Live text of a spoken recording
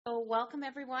So welcome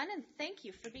everyone, and thank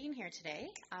you for being here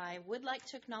today. I would like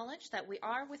to acknowledge that we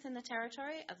are within the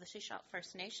territory of the Shuswap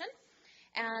First Nation,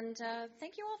 and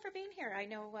thank you all for being here. I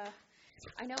know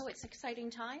it's exciting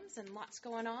times and lots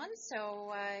going on,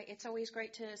 so it's always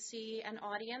great to see an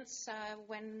audience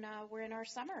when we're in our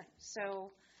summer.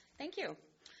 So thank you.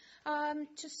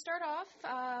 To start off,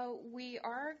 we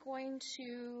are going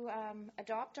to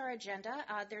adopt our agenda.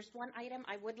 There's one item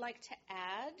I would like to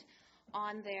add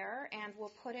on there, and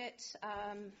we'll put it,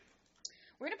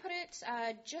 we're going to put it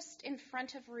just in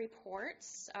front of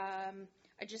reports.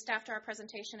 Just after our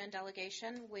presentation and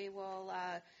delegation, we will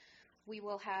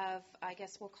have, I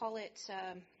guess we'll call it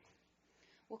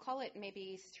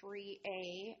maybe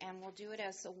 3A, and we'll do it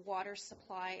as a water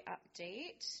supply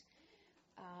update.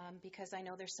 Because I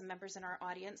know there's some members in our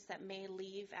audience that may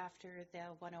leave after the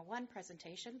 101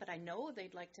 presentation, but I know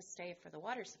they'd like to stay for the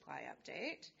water supply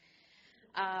update.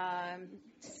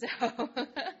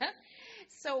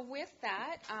 So with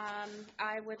that,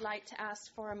 I would like to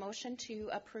ask for a motion to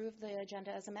approve the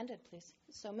agenda as amended, please.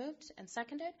 So moved and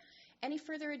seconded. Any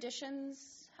further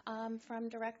additions from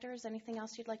directors? Anything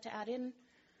else you'd like to add in?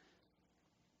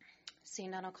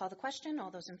 Seeing none, I'll call the question.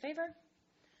 All those in favor?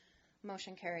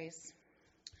 Motion carries.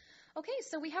 Okay,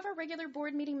 so we have our regular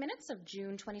board meeting minutes of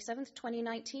June 27th,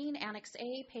 2019, Annex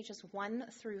A, pages 1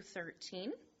 through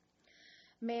 13.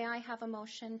 May I have a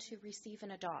motion to receive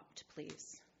and adopt,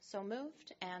 please? So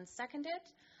moved and seconded.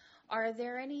 Are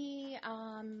there any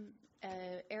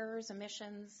errors,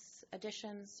 omissions,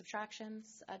 additions,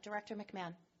 subtractions? Director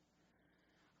McMahon.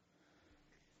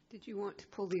 Did you want to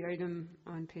pull the item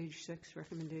on page 6,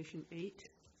 recommendation 8,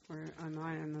 or am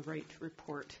I on the right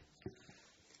report?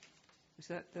 Was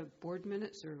that the board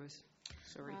minutes or was,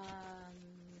 sorry?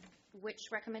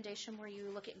 Which recommendation were you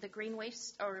looking at? The green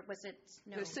waste, or was it,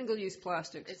 no? The single-use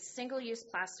plastics. It's single-use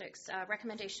plastics,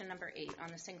 recommendation number 8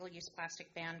 on the single-use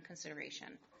plastic ban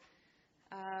consideration.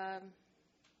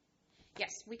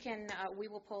 Yes, we can, we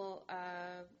will pull,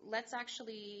 let's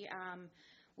actually,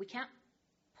 we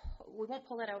won't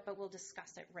pull it out, but we'll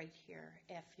discuss it right here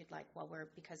if you'd like,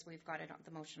 because we've got it on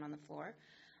the motion on the floor.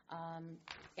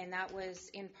 And that was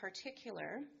in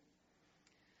particular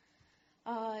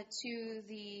to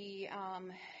the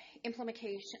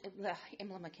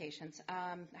implementations.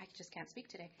 I just can't speak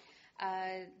today.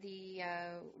 The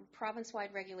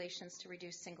province-wide regulations to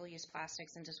reduce single-use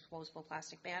plastics and disposable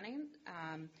plastic banning.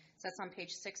 So that's on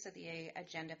page 6 of the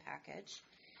agenda package.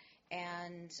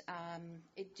 And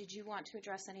did you want to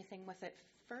address anything with it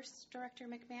first, Director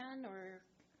McMahon, or?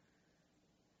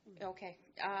 Okay.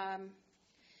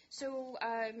 So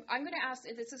I'm going to ask,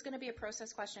 this is going to be a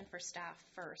process question for staff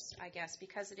first, I guess,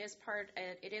 because it is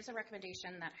a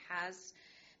recommendation that has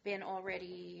been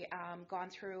already gone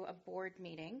through a board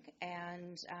meeting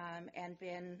and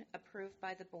been approved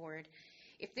by the board.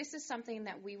 If this is something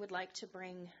that we would like to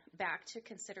bring back to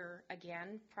consider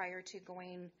again prior to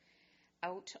going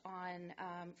out on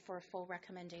for a full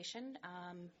recommendation,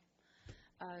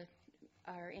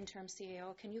 our interim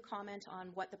CAO, can you comment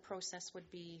on what the process would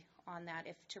be on that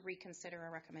if to reconsider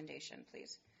a recommendation,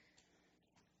 please?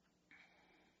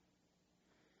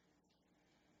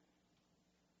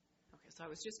 Okay, so I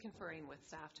was just conferring with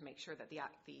staff to make sure that the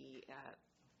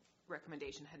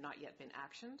recommendation had not yet been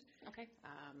actioned. Okay.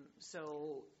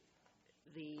 So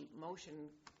the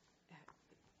motion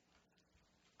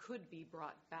could be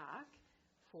brought back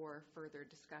for further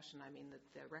discussion. I mean,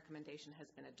 the recommendation has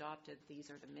been adopted.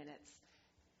 These are the minutes.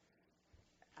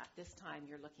 At this time,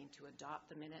 you're looking to adopt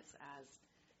the minutes as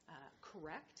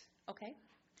correct. Okay.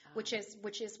 Which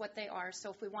is what they are. So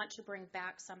if we want to bring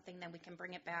back something, then we can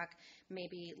bring it back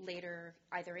maybe later,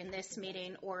 either in this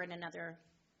meeting or in another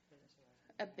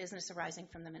business arising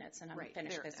from the minutes and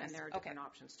unfinished business. And there are different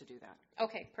options to do that.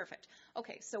 Okay, perfect.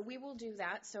 Okay, so we will do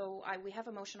that. So we have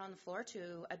a motion on the floor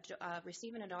to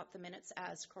receive and adopt the minutes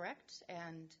as correct.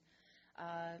 And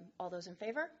all those in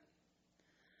favor?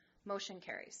 Motion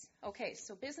carries. Okay,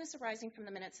 so business arising from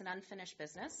the minutes and unfinished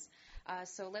business.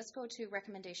 So let's go to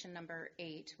recommendation number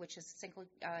 8, which is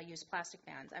single-use plastic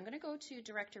bans. I'm going to go to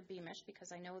Director Beamish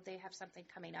because I know they have something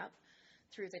coming up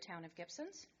through the town of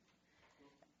Gibsons.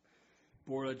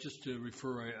 Board, just to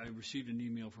refer, I received an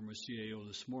email from a CAO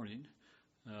this morning.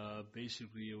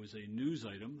 Basically, it was a news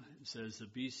item. It says the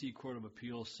BC Court of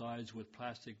Appeal sides with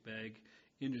plastic bag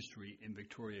industry in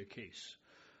Victoria case.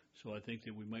 So I think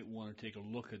that we might want to take a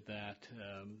look at that,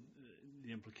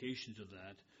 the implications of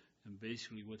that. And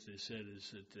basically what they said is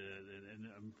that, and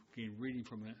I'm again reading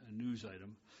from a news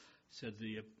item, said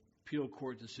the appeal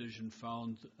court decision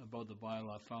found about the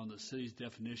bylaw found the city's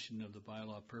definition of the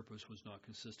bylaw purpose was not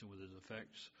consistent with its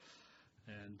effects.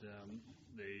 And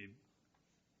they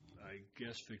I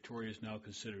guess Victoria is now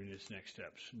considering its next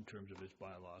steps in terms of its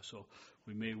bylaw. So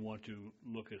we may want to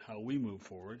look at how we move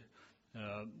forward.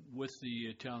 With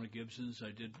the town of Gibsons,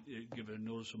 I did give a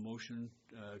notice of motion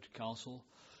to council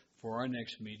for our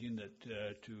next meeting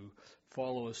that to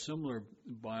follow a similar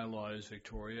bylaw as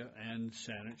Victoria and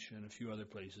Saanich and a few other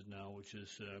places now, which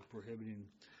is prohibiting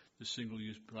the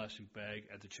single-use plastic bag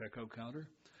at the checkout counter.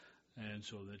 And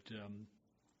so that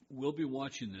we'll be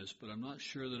watching this, but I'm not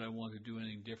sure that I want to do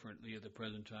anything differently at the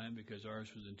present time, because ours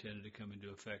was intended to come into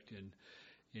effect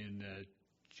in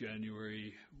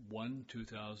January 1,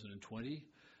 2020.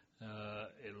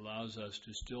 It allows us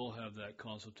to still have that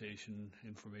consultation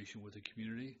information with the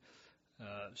community.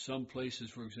 Some places,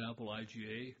 for example,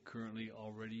 IGA, currently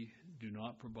already do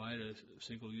not provide a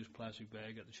single-use plastic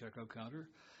bag at the checkout counter.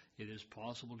 It is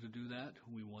possible to do that.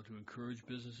 We want to encourage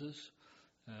businesses.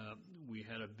 We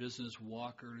had a business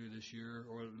walk earlier this year,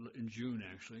 or in June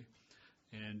actually,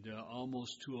 and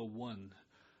almost 201.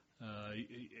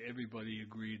 Everybody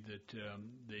agreed that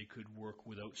they could work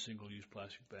without single-use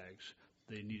plastic bags.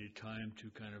 They needed time to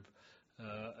kind of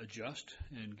adjust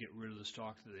and get rid of the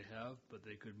stock that they have, but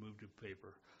they could move to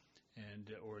paper and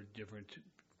or different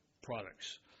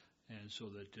products. And so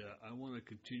that I want to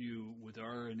continue with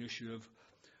our initiative.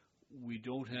 We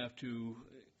don't have to,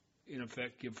 in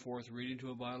effect, give fourth reading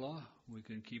to a bylaw. We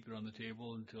can keep it on the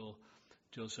table until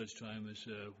such time as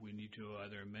we need to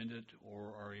either amend it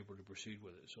or are able to proceed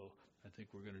with it. So I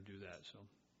think we're going to do that. So.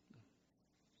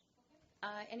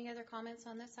 Any other comments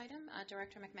on this item?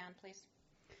 Director McMahon, please.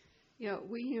 Yeah,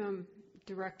 we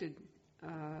directed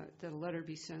that a letter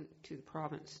be sent to the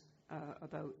province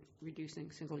about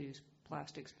reducing single-use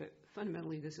plastics, but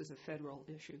fundamentally this is a federal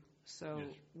issue. So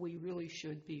yes, we really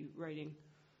should be writing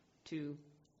to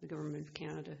the Government of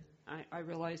Canada. I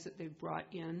realize that they've brought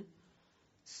in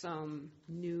some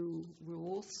new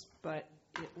rules, but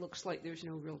it looks like there's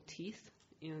no real teeth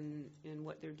in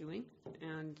what they're doing,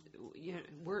 and you know,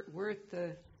 we're at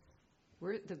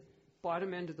the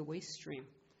bottom end of the waste stream.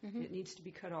 Mm-hmm. It needs to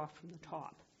be cut off from the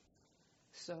top.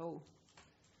 So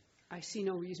I see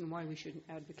no reason why we shouldn't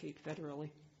advocate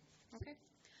federally. Okay.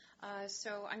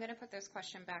 So I'm going to put this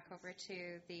question back over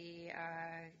to the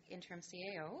interim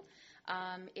CAO.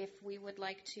 If we would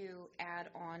like to add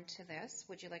on to this,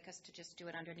 would you like us to just do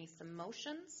it underneath the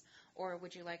motions, or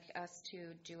would you like us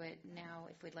to do it now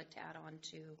if we'd like to add on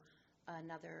to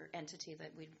another entity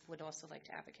that we would also like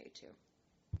to advocate to?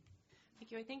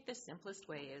 Thank you. I think the simplest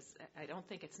way is, I don't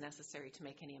think it's necessary to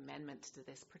make any amendments to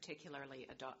this particular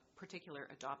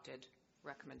adopted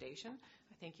recommendation.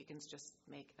 I think you can just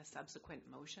make a subsequent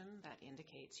motion that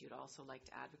indicates you'd also like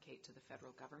to advocate to the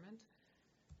federal government.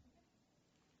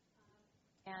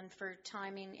 And for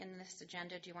timing in this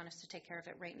agenda, do you want us to take care of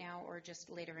it right now or just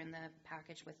later in the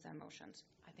package with the motions?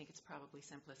 I think it's probably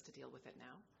simplest to deal with it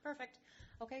now. Perfect.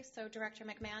 Okay, so Director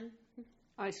McMahon?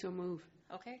 I so move.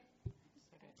 Okay.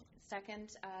 Second,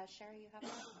 Sherry, you have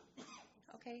that?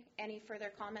 Okay. Any further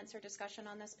comments or discussion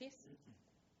on this piece?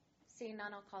 Seeing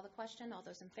none, I'll call the question. All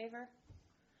those in favor?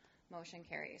 Motion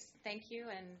carries. Thank you,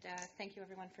 and thank you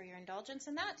everyone for your indulgence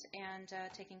in that and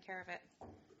taking care of it.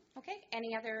 Okay.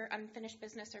 Any other unfinished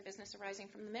business or business arising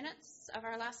from the minutes of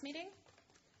our last meeting?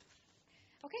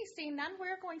 Okay, seeing none,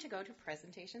 we're going to go to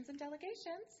presentations and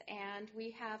delegations, and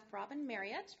we have Robin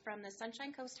Marriott from the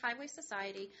Sunshine Coast Highway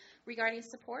Society regarding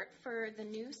support for the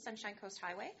new Sunshine Coast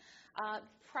Highway.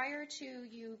 Prior to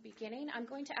you beginning, I'm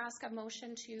going to ask a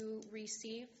motion to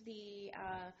receive the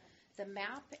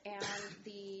map and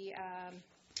the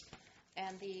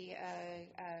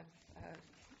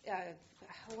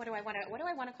what do I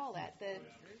want to call that?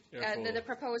 The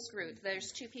proposed route.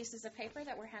 There's two pieces of paper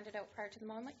that were handed out prior to the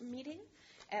meeting.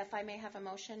 If I may have a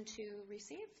motion to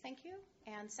receive, thank you.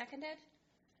 And seconded.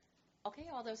 Okay,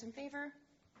 all those in favor?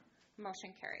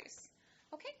 Motion carries.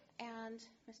 Okay, and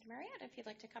Mr. Marriott, if you'd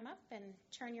like to come up and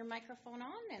turn your microphone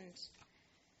on, and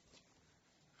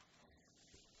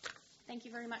thank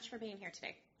you very much for being here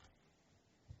today.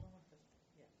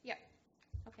 Yeah.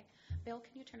 Okay. Bill,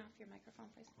 can you turn off your microphone,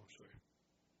 please? Oh, sorry.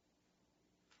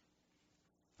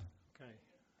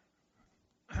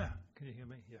 Okay. Can you hear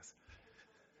me? Yes.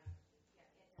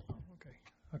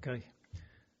 Okay.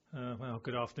 Well,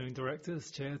 good afternoon,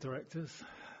 directors, chair, directors.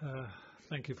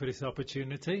 Thank you for this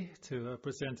opportunity to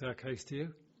present our case to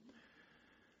you.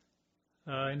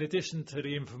 In addition to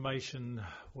the information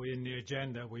in the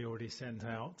agenda we already sent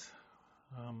out,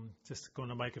 just going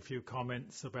to make a few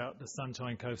comments about the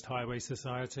Sunshine Coast Highway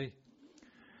Society,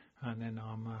 and then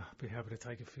I'll be happy to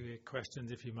take a few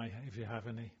questions if you have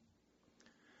any.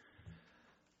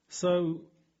 So,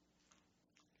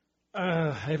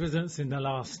 evidence in the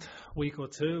last week or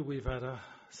two, we've had a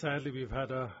sadly we've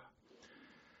had a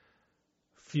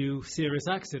few serious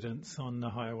accidents on the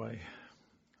highway,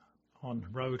 on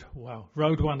Road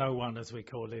 101 as we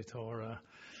call it, or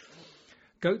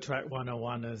Goat Track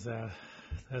 101 as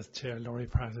Chair Laurie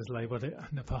Pratt has labelled it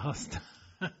in the past.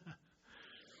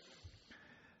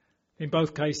 In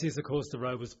both cases, of course, the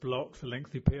road was blocked for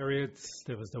lengthy periods.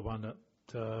 There was the one at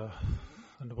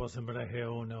on the bottom of the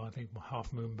hill, no, I think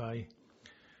Half Moon Bay.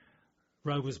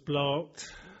 Road was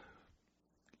blocked.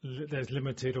 There's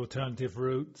limited alternative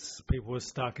routes. People were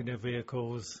stuck in their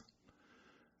vehicles,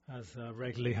 as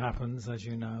regularly happens, as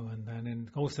you know. And then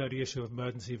also the issue of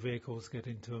emergency vehicles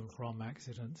getting to and from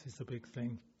accidents is a big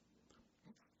thing.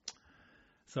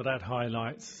 So that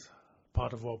highlights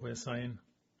part of what we're saying.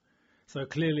 So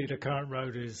clearly the current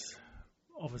road is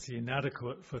obviously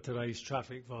inadequate for today's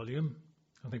traffic volume.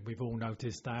 I think we've all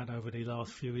noticed that over the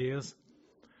last few years.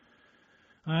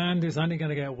 And it's only going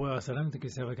to get worse. I don't think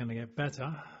it's ever going to get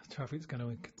better. Traffic's going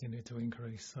to continue to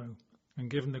increase.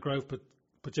 And given the growth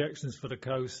projections for the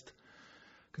coast,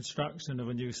 construction of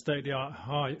a new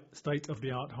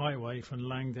state-of-the-art highway from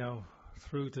Langdale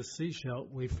through to Sechelt,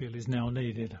 we feel is now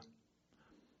needed.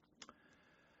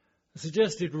 The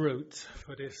suggested route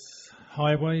for this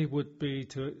highway would be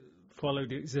to follow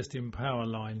the existing power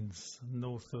lines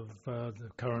north of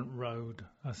the current road.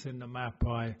 That's in the maps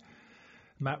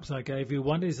I gave you.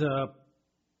 One is a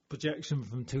projection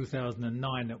from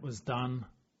 2009 that was done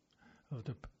of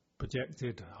the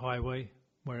projected highway,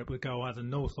 where it would go either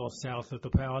north or south of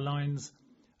the power lines.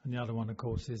 And the other one, of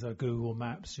course, is a Google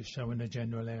Maps just showing the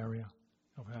general area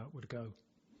of how it would go.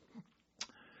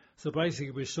 So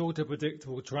basically, with shorter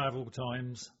predictable travel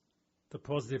times, the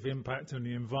positive impact on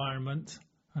the environment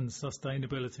and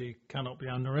sustainability cannot be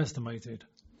underestimated.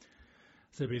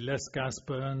 So there'll be less gas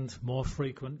burned, more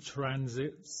frequent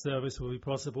transit service will be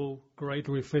possible,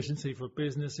 greater efficiency for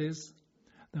businesses.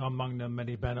 There are among the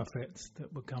many benefits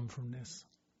that would come from this.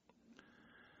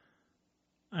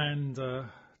 And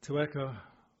to echo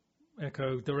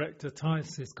Director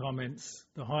Tice's comments,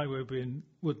 the highway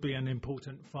would be an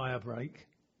important fire break.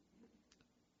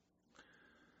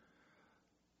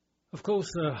 Of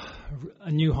course, a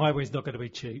new highway is not going to be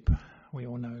cheap. We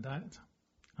all know that.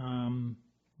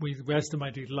 We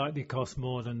estimate it likely cost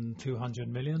more than $200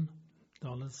 million.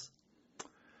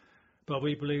 But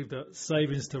we believe that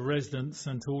savings to residents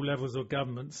and to all levels of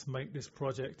governments make this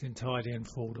project entirely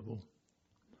affordable.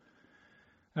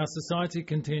 Our society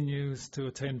continues to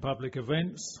attend public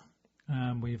events.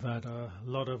 We've had a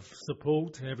lot of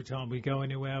support. Every time we go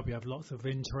anywhere, we have lots of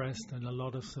interest and a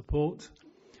lot of support.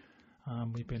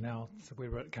 We've been out, we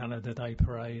were at Canada Day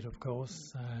Parade, of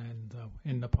course, and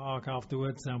in the park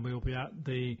afterwards, and we'll be at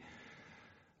the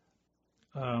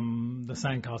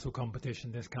sandcastle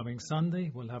competition this coming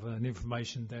Sunday. We'll have an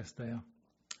information desk there.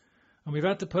 And we've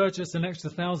had to purchase an extra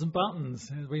 1,000 buttons.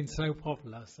 It's been so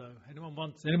popular. So anyone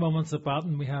wants a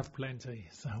button, we have plenty,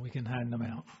 so we can hand them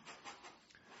out.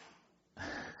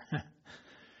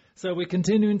 So we're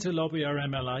continuing to lobby our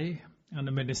MLA and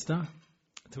the Minister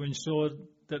to ensure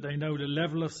that they know the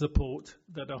level of support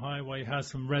that the highway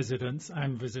has from residents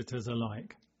and visitors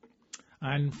alike,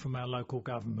 and from our local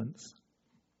governments.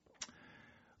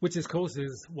 Which, of course,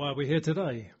 is why we're here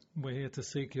today. We're here to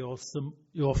seek your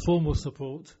formal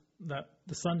support that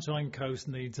the Sunshine Coast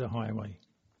needs a highway.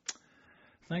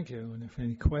 Thank you, and if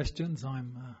any questions,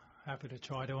 I'm happy to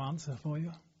try to answer for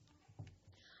you.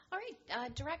 All right,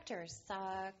 directors,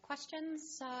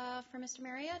 questions for Mr.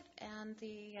 Marriott and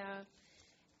the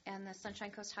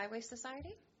Sunshine Coast Highway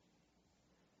Society?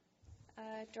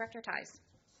 Director Ties.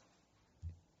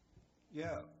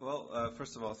 Yeah, well,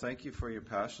 first of all, thank you for your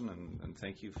passion and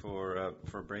thank you for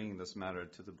bringing this matter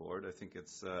to the board. I think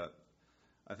it's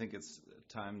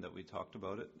time that we talked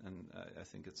about it, and I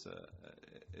think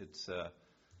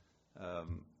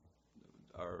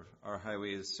our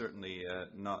highway is certainly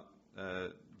not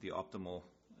the optimal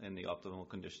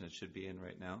condition it should be in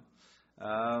right now.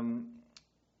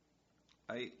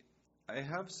 I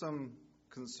have some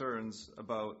concerns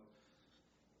about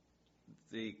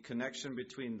the connection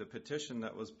between the petition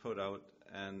that was put out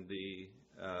and the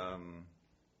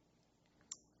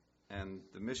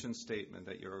mission statement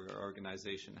that your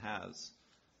organization has,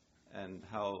 and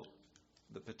how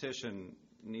the petition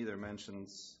neither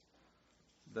mentions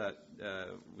that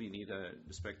we need a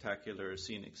spectacular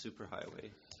scenic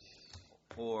superhighway,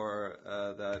 or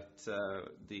that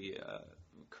the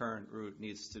current route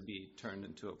needs to be turned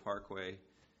into a parkway,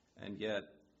 and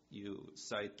yet you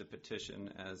cite the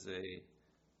petition as a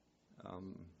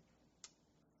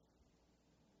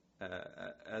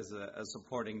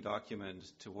supporting document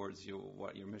towards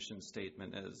what your mission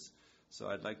statement is. So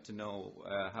I'd like to know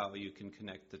how you can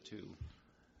connect the two.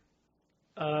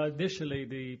 Initially,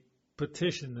 the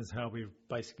petition is how we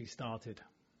basically started.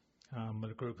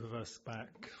 With a group of us back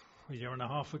a year and a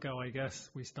half ago, I guess,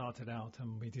 we started out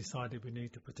and we decided we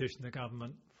need to petition the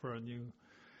government for a new,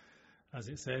 as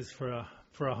it says, for a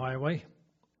highway.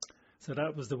 So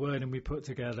that was the wording we put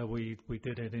together. We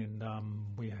did it in,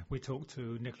 we talked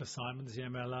to Nicholas Simons, the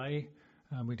MLA,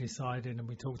 and we decided and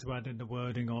we talked about in the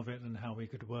wording of it and how we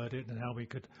could word it and how we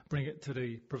could bring it to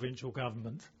the provincial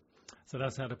government. So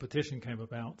that's how the petition came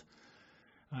about.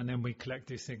 And then we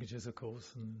collected signatures, of course,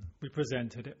 and we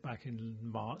presented it back in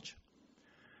March.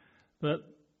 But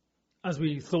as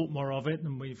we thought more of it,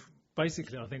 and we've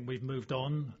basically, I think we've moved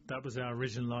on. That was our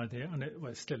original idea, and it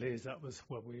still is. That was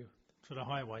what we, for the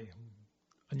highway,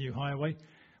 a new highway.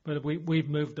 But we've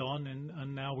moved on,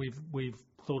 and now we've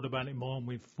thought about it more, and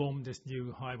we've formed this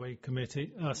new highway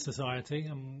committee, society.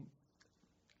 And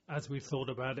as we've thought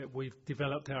about it, we've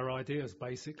developed our ideas,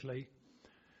 basically.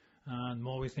 And the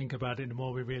more we think about it, the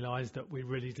more we realise that we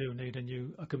really do need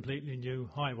a completely new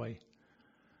highway.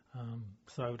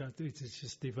 So that it's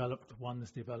just developed, one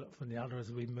has developed from the other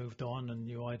as we've moved on, and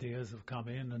new ideas have come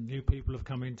in, and new people have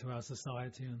come into our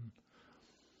society, and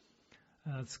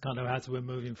that's kind of as we're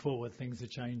moving forward, things are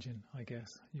changing, I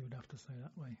guess. You would have to say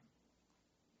that way.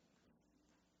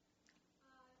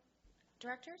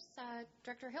 Directors,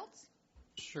 Director Hiltz?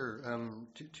 Sure.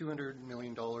 $200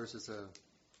 million is a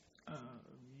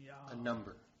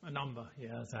number. A number,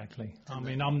 yeah, exactly. I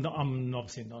mean, I'm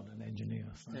obviously not an engineer.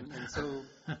 So. And so,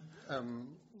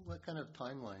 what kind of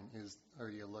timeline are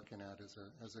you looking at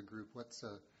as a group? What's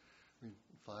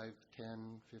 5,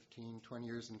 10, 15, 20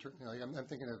 years? I'm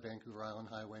thinking of Vancouver Island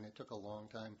Highway, and it took a long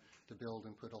time to build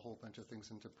and put a whole bunch of things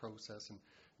into process. And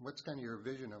what's kind of your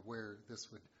vision of where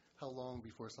this would, how long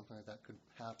before something like that could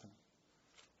happen?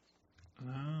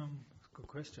 Good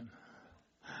question.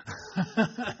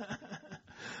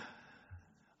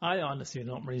 I honestly am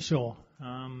not really sure.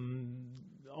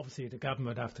 Obviously, the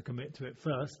government would have to commit to it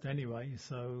first anyway,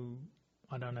 so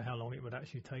I don't know how long it would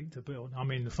actually take to build. I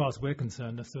mean, as far as we're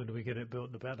concerned, the sooner we get it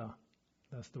built, the better.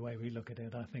 That's the way we look at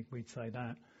it. I think we'd say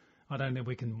that. I don't think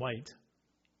we can wait.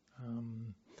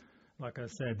 Like I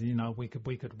said, we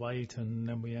could wait, and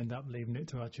then we end up leaving it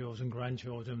to our children,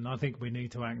 grandchildren. And I think we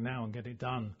need to act now and get it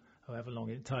done, however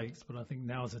long it takes. But I think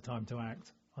now's the time to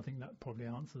act. I think that probably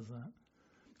answers that.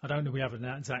 I don't know if we have an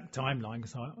exact timeline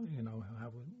because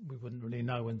we wouldn't really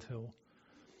know until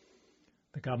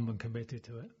the government committed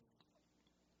to it.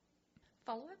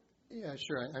 Follow-up? Yeah,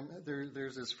 sure.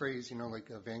 There's this phrase, like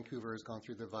Vancouver has gone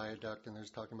through the viaduct, and there's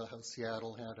talking about how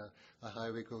Seattle had a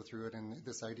highway go through it, and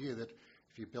this idea that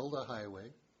if you build a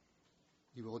highway,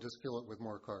 you will just fill it with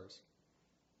more cars.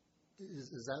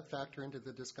 Is that factor into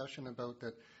the discussion about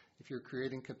that? If you're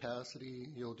creating capacity,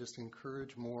 you'll just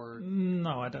encourage more?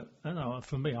 No, I don't know.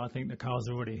 For me, I think the cars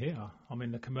are already here. I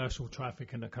mean, the commercial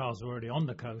traffic and the cars are already on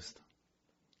the coast.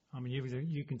 I mean,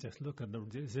 you can just look at the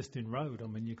existing road. I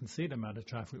mean, you can see the amount of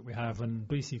traffic we have, and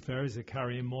BC Ferries are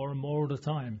carrying more and more all the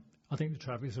time. I think the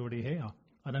traffic's already here.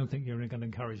 I don't think you're going to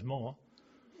encourage more.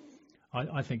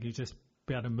 I think you just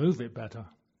be able to move it better,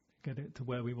 get it to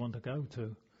where we want to go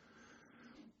to.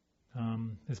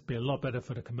 It'd be a lot better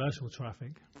for the commercial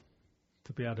traffic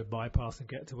to be able to bypass and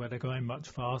get to where they're going much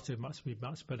faster. It must be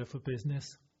much better for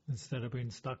business instead of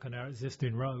being stuck on our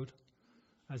existing road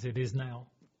as it is now.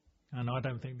 And I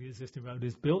don't think the existing road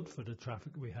is built for the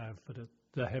traffic we have, for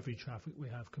the heavy traffic we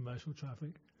have, commercial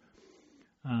traffic.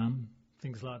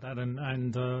 Things like that.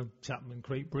 And Chapman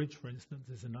Creek Bridge, for instance,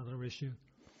 is another issue.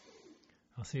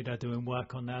 I see they're doing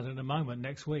work on that at the moment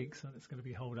next week, so it's going to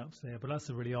be hold-ups there. But that's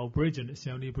a really old bridge, and it's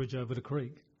the only bridge over the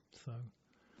creek. So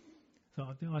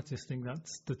I just think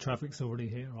that's the traffic's already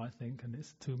here, I think, and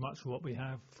it's too much for what we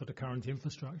have for the current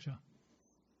infrastructure.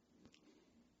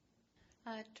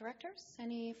 Directors,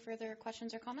 any further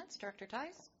questions or comments? Director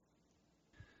Ties?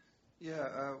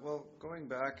 Yeah, well, going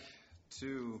back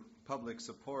to public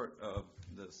support of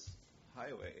this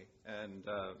highway, and,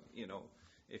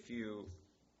 if you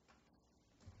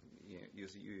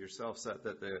yourself said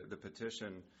that the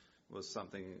petition was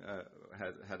something,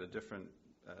 had a different,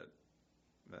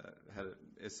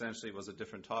 essentially was a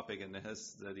different topic, and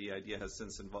the idea has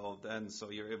since evolved. And so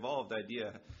your evolved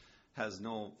idea has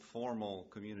no formal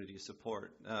community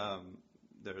support.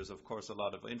 There's, of course, a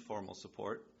lot of informal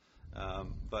support,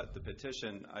 but the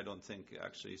petition, I don't think,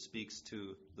 actually speaks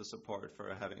to the support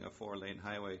for having a 4-lane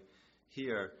highway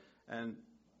here. And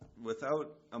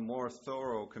without a more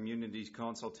thorough community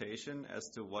consultation as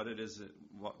to what it is,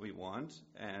 what we want,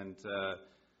 and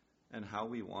how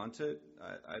we want it,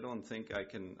 I don't think I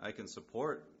can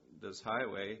support this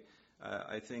highway.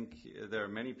 I think there are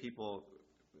many people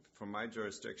from my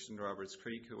jurisdiction, Roberts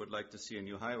Creek, who would like to see a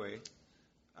new highway.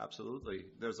 Absolutely.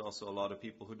 There's also a lot of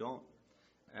people who don't.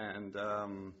 And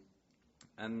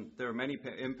there are many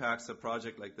impacts a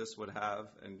project like this would have,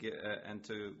 and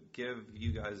to give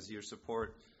you guys your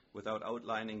support without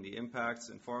outlining the impacts,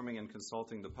 informing and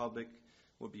consulting the public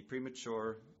would be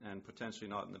premature and potentially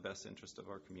not in the best interest of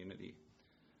our community.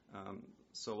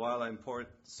 So while I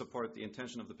support the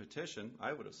intention of the petition,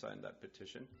 I would have signed that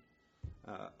petition.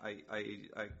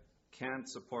 I can't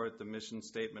support the mission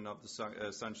statement of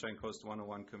the Sunshine Coast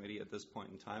 101 Committee at this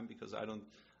point in time because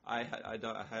I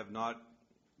have not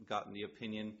gotten the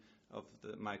opinion of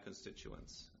my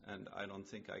constituents, and I don't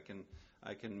think I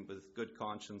can with good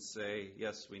conscience say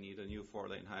yes, we need a new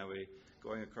 4-lane highway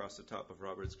going across the top of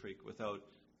Roberts Creek without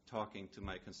talking to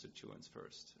my constituents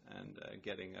first and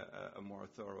getting a more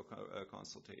thorough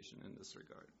consultation in this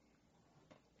regard.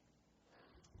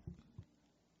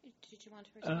 Did you want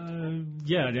to respond?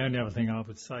 Yeah, the only other thing I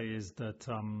would say is that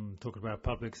talking about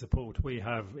public support, we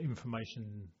have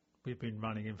information. We've been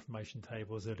running information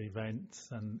tables at events,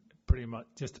 and pretty much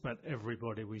just about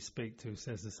everybody we speak to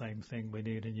says the same thing. We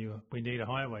need a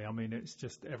highway. I mean, it's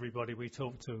just everybody we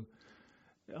talk to.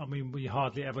 I mean, we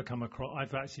hardly ever come across.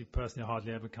 I've actually personally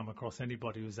hardly ever come across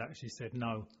anybody who's actually said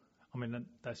no. I mean,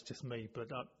 that's just me. But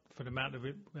for the amount of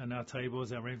it in our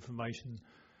tables, our information,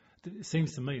 it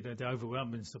seems to me that the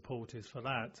overwhelming support is for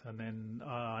that. And then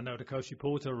I know the Coast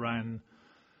Reporter ran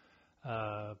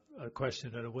a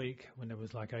question of the week when there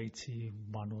was like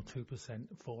 81 or 2%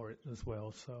 for it as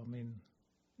well. So, I mean,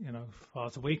 you know, as far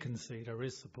as we can see, there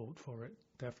is support for it,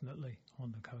 definitely,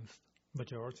 on the coast.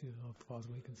 Majority, as far as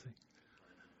we can see.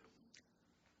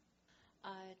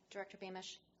 Director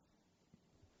Beamish.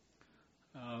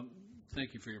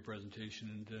 Thank you for your presentation.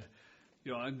 And,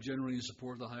 you know, I'm generally in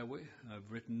support of the highway. I've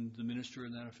written the minister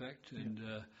in that effect. And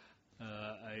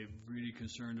I'm really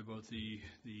concerned about the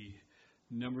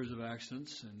numbers of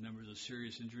accidents and numbers of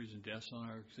serious injuries and deaths on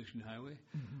our existing highway.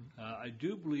 Mm-hmm. I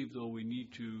do believe, though, what we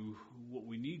need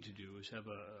to do is have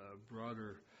a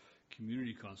broader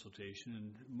community consultation,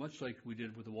 and much like we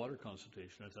did with the water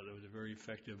consultation, I thought it was a very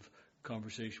effective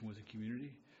conversation with the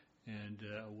community and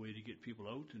a way to get people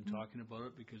out and talking about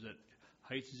it, because that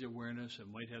heightens awareness. It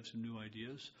might have some new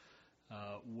ideas.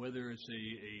 Whether it's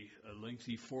a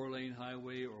lengthy 4-lane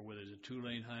highway or whether it's a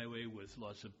 2-lane highway with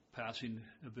lots of passing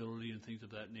ability and things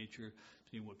of that nature,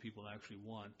 seeing what people actually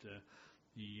want.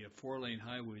 The 4-lane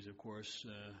highways, of course,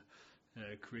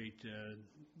 create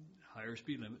higher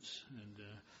speed limits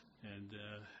and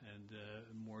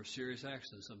more serious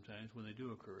accidents sometimes when they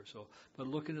do occur. So, but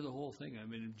looking at the whole thing, I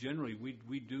mean, generally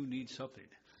we do need something.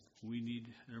 We need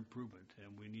an improvement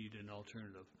and we need an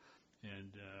alternative.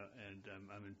 And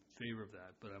I'm in favor of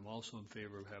that, but I'm also in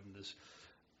favor of having this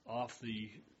off the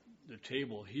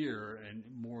table here and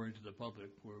more into the public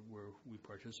where we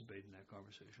participate in that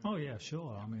conversation. Oh yeah,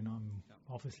 sure. I mean,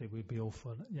 obviously we'd be all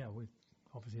for that. Yeah,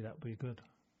 obviously that would be good.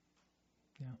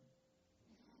 Yeah.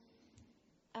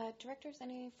 Directors,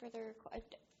 any further?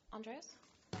 Andreas?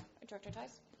 Director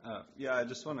Theis? Yeah, I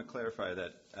just want to clarify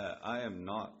that I am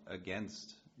not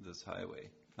against this highway.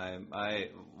 I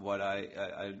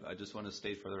just want to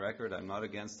state for the record, I'm not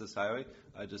against this highway.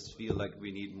 I just feel like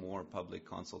we need more public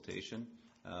consultation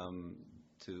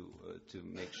to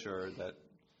make sure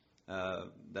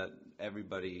that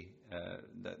everybody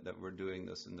that we're doing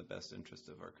this in the best interest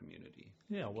of our community.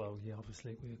 Yeah, well, yeah,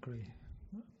 obviously we agree.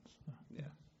 Yeah.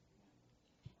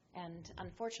 And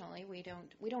unfortunately, we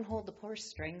don't hold the purse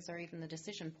strings or even the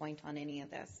decision point on any of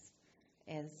this.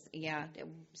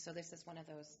 So this is one of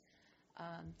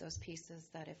those pieces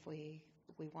that if we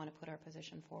want to put our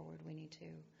position forward,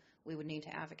 we would need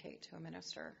to advocate to a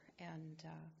minister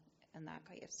and that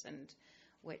case, and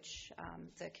which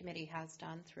the committee has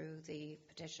done through the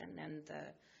petition and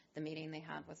the meeting they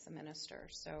had with the minister.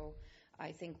 So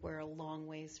I think we're a long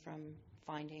ways from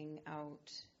finding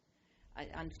out.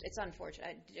 It's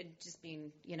unfortunate. Just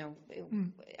being,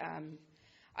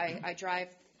 I drive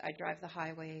the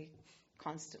highway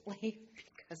constantly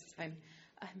because I'm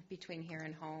between here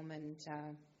and home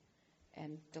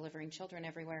and delivering children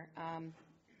everywhere.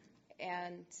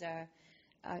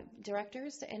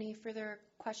 Directors, any further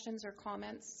questions or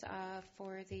comments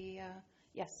for the?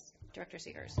 Yes, Director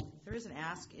Seegers. There is an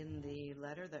ask in the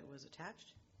letter that was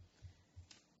attached.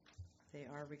 They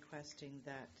are requesting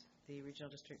that the Regional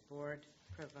District Board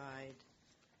provide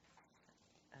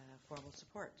formal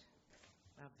support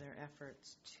of their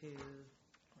efforts to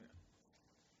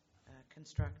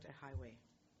construct a highway,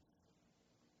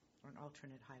 or an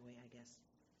alternate highway, I guess.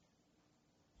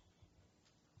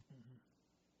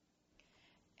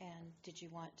 And did you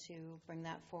want to bring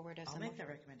that forward as a I'll make motion? that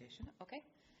recommendation. Okay.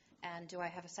 And do I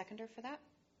have a seconder for that?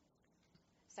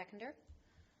 Seconder?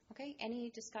 Okay.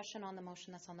 Any discussion on the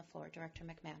motion that's on the floor? Director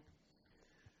McMahon.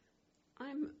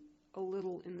 I'm a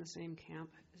little in the same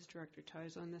camp as Director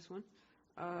Ties on this one.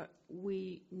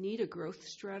 We need a growth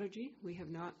strategy. We have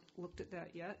not looked at that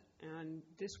yet, and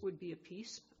this would be a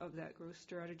piece of that growth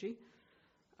strategy.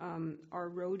 Our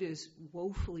road is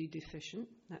woefully deficient.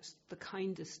 That's the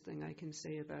kindest thing I can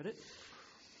say about it.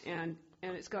 And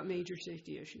it's got major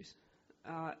safety issues.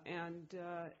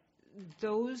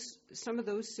 Some of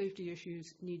those safety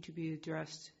issues need to be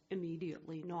addressed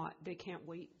immediately. They can't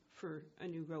wait for a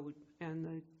new road.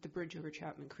 And the bridge over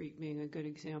Chapman Creek being a good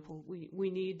example. We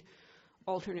need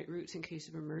alternate routes in case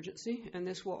of emergency, and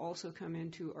this will also come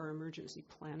into our emergency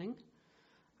planning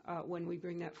when we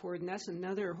bring that forward. And that's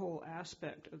another whole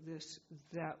aspect of this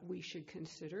that we should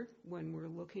consider when we're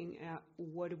looking at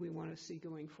what do we want to see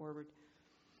going forward.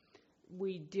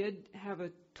 We did have a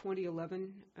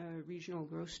 2011 regional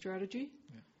growth strategy.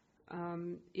 Yeah.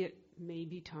 It may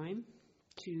be time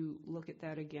to look at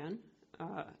that again.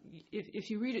 If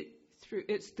you read it through,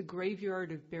 it's the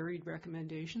graveyard of buried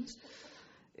recommendations.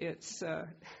 It's,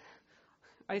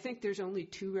 I think there's only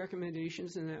 2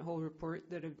 recommendations in that whole report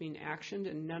that have been actioned,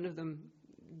 and none of them,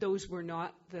 those were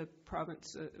not the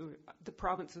province of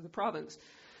the province.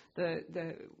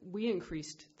 We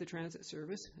increased the transit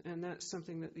service, and that's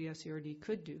something that the SERD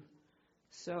could do.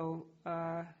 So,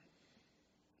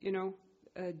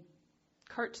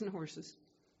 carts and horses.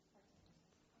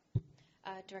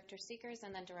 Director Seekers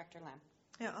and then Director Lamb.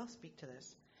 Yeah, I'll speak to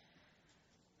this.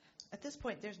 At this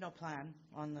point, there's no plan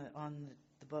on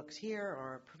the books here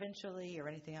or provincially or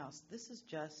anything else. This is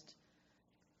just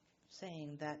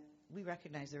saying that we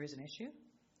recognize there is an issue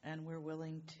and we're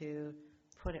willing to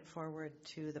put it forward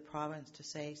to the province to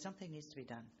say something needs to be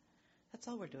done. That's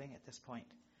all we're doing at this point.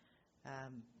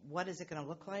 What is it going to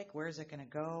look like? Where is it going to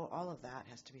go? All of that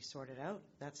has to be sorted out.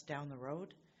 That's down the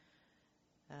road.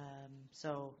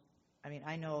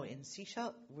 I know in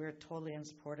Sechelt, we're totally in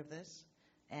support of this,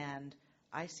 and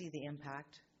I see the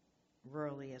impact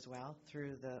rurally as well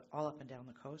through all up and down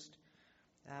the coast.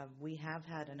 We have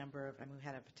had we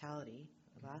had a fatality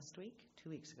last week, 2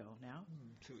 weeks ago now.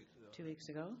 2 weeks ago. 2 weeks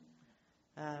ago.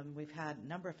 We've had a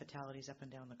number of fatalities up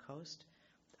and down the coast.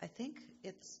 I think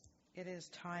it is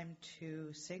time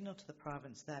to signal to the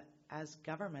province that as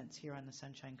governments here on the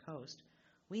Sunshine Coast,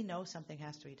 we know something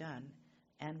has to be done,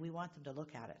 and we want them to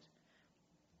look at it.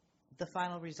 The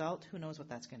final result, who knows what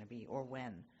that's going to be or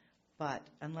when. But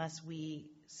unless we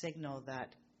signal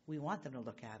that we want them to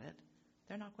look at it,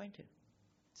 they're not going to.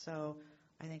 So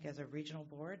I think as a regional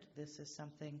board, this is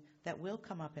something that will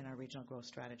come up in our regional growth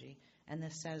strategy, and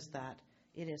this says that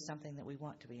it is something that we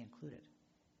want to be included.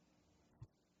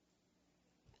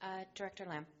 Director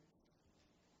Lamb.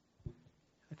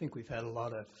 I think we've had a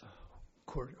lot of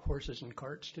horses and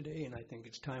carts today, and I think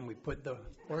it's time we put the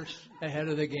horse ahead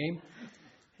of the game.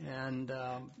 And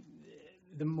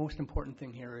the most important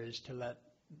thing here is to let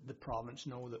the province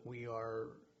know that we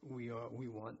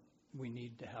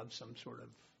need to have some sort of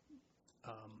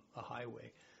a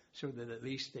highway, so that at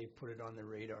least they put it on the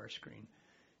radar screen.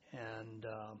 And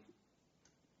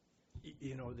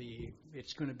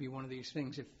it's going to be one of these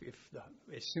things.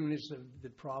 As soon as the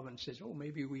province says, oh,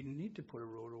 maybe we need to put a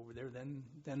road over there,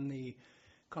 then the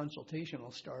consultation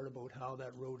will start about how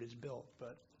that road is built.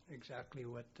 But exactly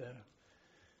what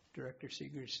Director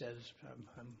Seegers says,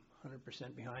 I'm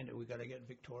 100% behind it. We've got to get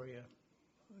Victoria,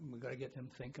 we've got to get them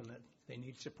thinking that they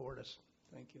need to support us.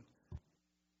 Thank you.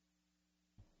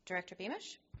 Director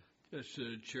Beamish? Yes,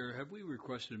 Chair, have we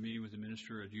requested a meeting with the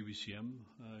Minister at UBCM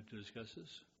to discuss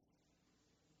this?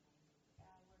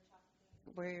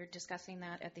 We're discussing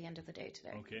that at the end of the day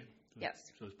today. Okay.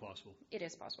 Yes. So it's possible. It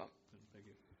is possible. Thank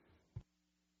you.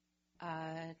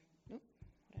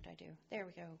 What did I do? There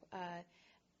we go.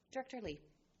 Director Lee.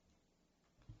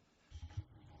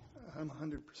 I'm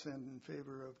 100% in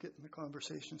favor of getting the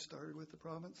conversation started with the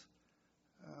province.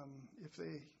 If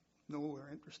they know we're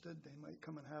interested, they might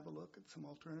come and have a look at some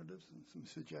alternatives and some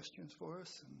suggestions for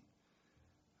us. And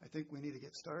I think we need to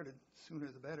get started sooner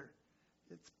the better.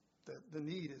 It's the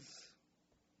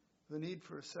need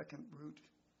for a second route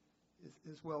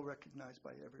is well recognized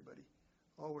by everybody.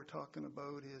 All we're talking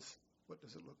about is what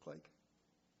does it look like,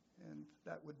 and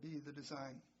that would be the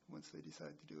design once they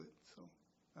decide to do it. So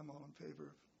I'm all in favor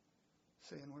of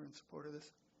saying we're in support of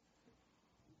this.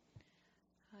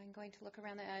 I'm going to look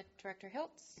around at Director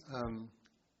Hiltz.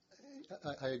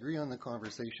 I agree on the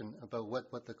conversation about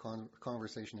what the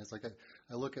conversation is. Like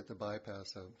I look at the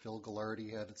bypass. Phil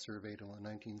Ghilardi had it surveyed in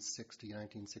 1960,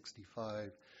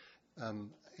 1965.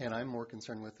 And I'm more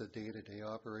concerned with the day-to-day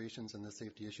operations and the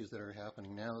safety issues that are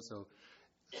happening now. So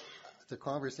the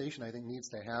conversation, I think, needs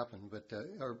to happen. But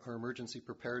our emergency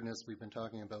preparedness, we've been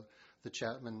talking about the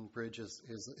Chapman Bridge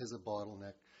is a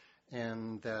bottleneck,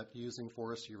 and that using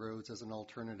forestry roads as an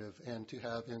alternative, and to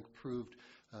have improved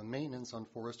maintenance on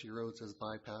forestry roads as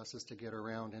bypasses to get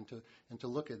around, and to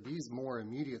look at these more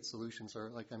immediate solutions. Are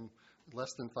like, I'm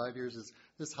less than 5 years. Is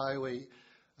this highway?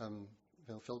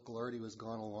 Phil Ghilardi was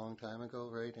gone a long time ago,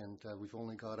 right? And we've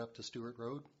only got up to Stewart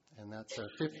Road, and that's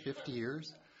 50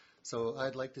 years. So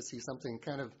I'd like to see something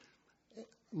kind of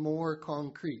more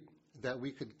concrete that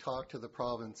we could talk to the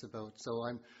province about. So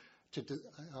I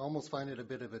almost find it a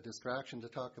bit of a distraction to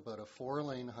talk about a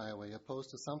 4-lane highway opposed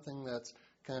to something that's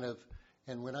kind of,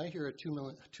 and when I hear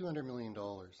 $200 million,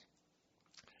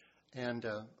 and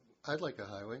I'd like a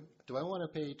highway, do I want to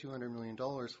pay $200 million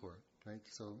for it? Right,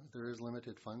 so there is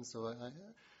limited funds.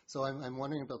 So I'm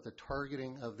wondering about the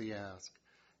targeting of the ask,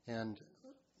 and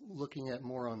looking at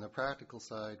more on the practical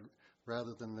side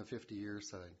rather than the 50-year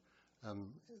side.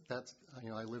 That's,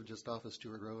 I live just off of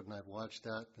Stewart Road, and I've watched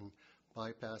that and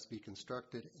bypass be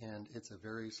constructed, and it's a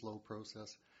very slow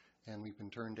process, and we've been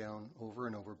turned down over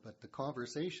and over. But the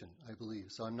conversation, I believe,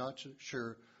 so I'm not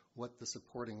sure what the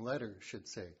supporting letter should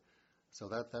say. So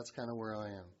that's kind of where I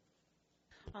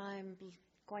am. I'm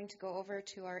going to go over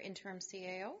to our interim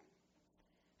CAO.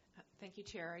 Thank you,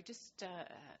 Chair. I just,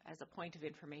 as a point of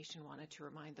information, wanted to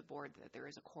remind the board that there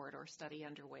is a corridor study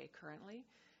underway currently,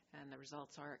 and the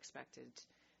results are expected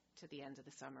to the end of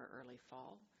the summer, early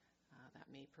fall. That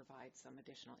may provide some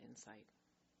additional insight.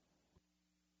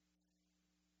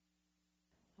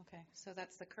 Okay, so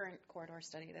that's the current corridor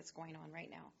study that's going on right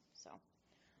now. So,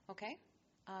 okay.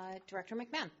 Director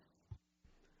McMahon.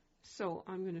 So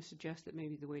I'm going to suggest that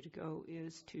maybe the way to go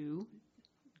is to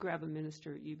grab a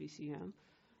minister at UBCM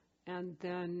and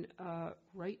then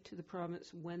write to the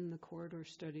province when the corridor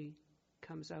study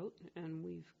comes out, and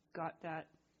we've got that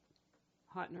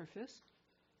hot in our fist.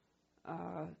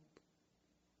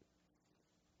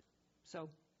 So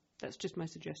that's just my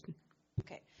suggestion.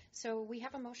 Okay, so we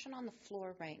have a motion on the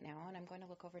floor right now, and I'm going to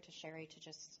look over to Sherry to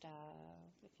just,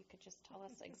 if you could just tell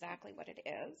us exactly what it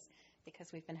is,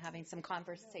 because we've been having some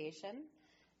conversation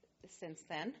since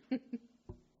then.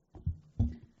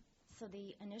 So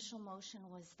the initial motion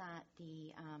was that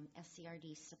the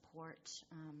SCRD support,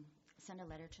 send a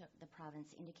letter to the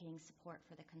province indicating support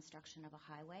for the construction of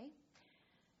a highway.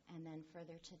 And then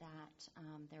further to that,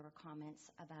 there were comments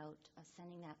about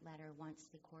sending that letter once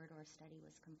the corridor study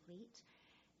was complete,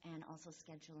 and also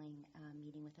scheduling a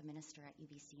meeting with the minister at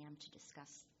UBCM to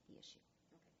discuss the issue.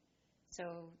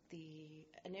 So the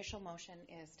initial motion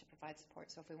is to provide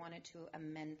support. So if we wanted to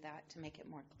amend that to make it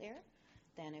more clear,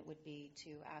 then it would be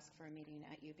to ask for a meeting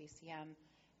at UBCM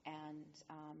and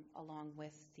along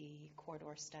with the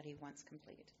corridor study once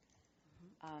completed.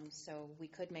 So we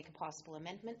could make a possible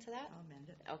amendment to that. I'll amend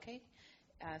it. Okay.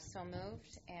 So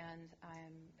moved. And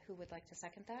who would like to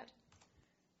second that?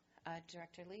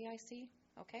 Director Lee, I see.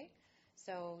 Okay.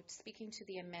 So speaking to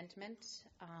the amendment,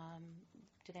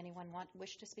 did anyone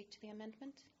wish to speak to the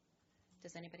amendment?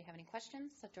 Does anybody have any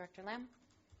questions? So Director Lamb?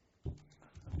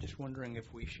 I'm just wondering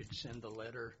if we should send a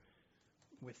letter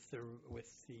with the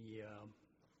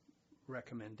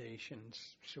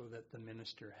recommendations so that the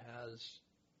minister has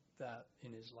that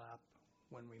in his lap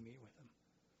when we meet with him.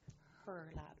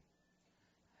 Her lap.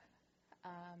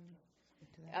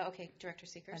 Okay, Director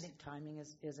Seekers. I think timing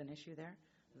is an issue there.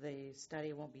 The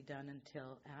study won't be done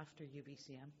until after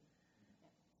UBCM,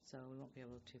 so we won't be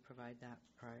able to provide that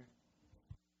prior.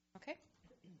 Okay.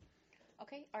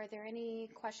 Okay, are there any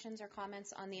questions or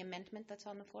comments on the amendment that's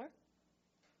on the floor?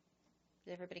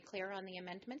 Is everybody clear on the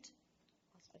amendment?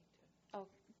 I'll speak to it. Oh,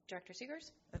 Director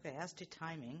Seegers? Okay, as to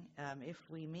timing, if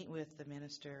we meet with the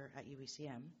minister at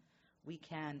UBCM, we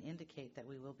can indicate that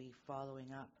we will be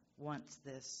following up once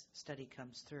this study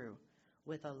comes through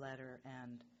with a letter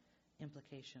and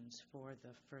implications for the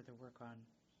further work on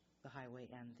the highway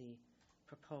and the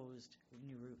proposed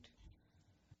new route.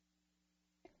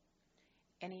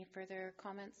 Any further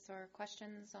comments or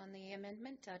questions on the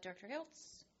amendment? Director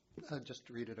Hiltz? Just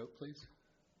read it out, please.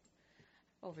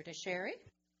 Over to Sherry.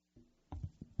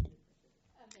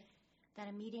 That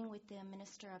a meeting with the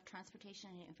Minister of Transportation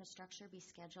and Infrastructure be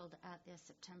scheduled at the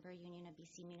September Union of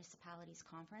BC Municipalities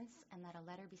Conference, and that a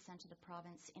letter be sent to the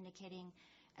province indicating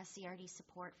SCRD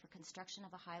support for construction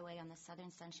of a highway on the southern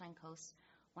Sunshine Coast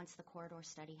once the corridor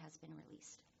study has been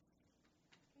released.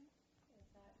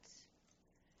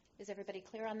 Is everybody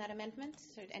clear on that amendment?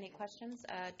 Any questions?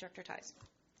 Director Ties.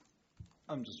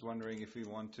 I'm just wondering if we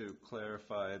want to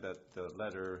clarify that the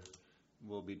letter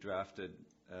will be drafted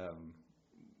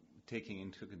taking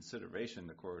into consideration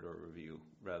the corridor review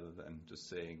rather than just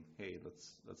saying, hey,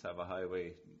 let's have a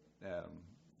highway.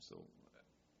 So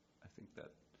I think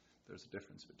that there's a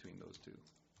difference between those two.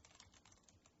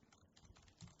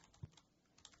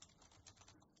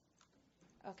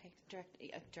 Okay,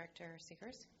 Director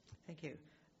Seegers. Thank you.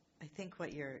 I think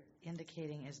what you're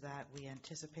indicating is that we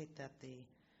anticipate that the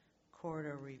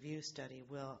corridor review study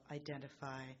will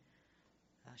identify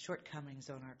shortcomings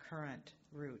on our current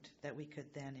route that we could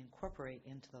then incorporate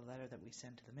into the letter that we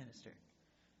send to the minister.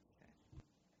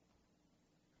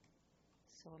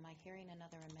 So am I hearing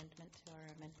another amendment to our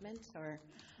amendment, or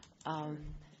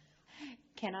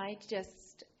can I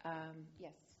just,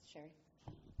 yes, Sherry?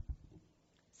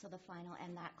 So the final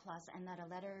and that clause, and that a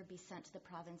letter be sent to the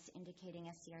province indicating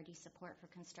SCRD support for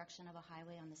construction of a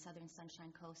highway on the southern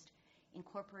Sunshine Coast,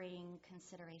 incorporating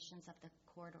considerations of the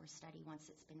corridor study once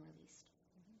it's been released.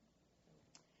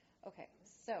 Okay,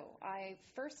 so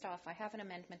first off, I have an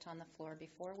amendment on the floor.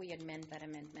 Before we amend that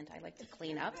amendment, I like to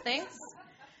clean up things.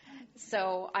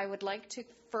 So I would like to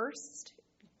first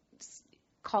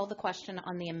call the question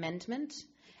on the amendment.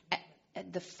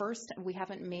 We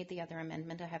haven't made the other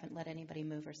amendment. I haven't let anybody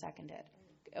move or second it.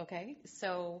 Okay,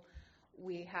 so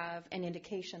we have an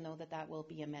indication, though, that will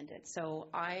be amended. So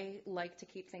I like to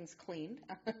keep things clean.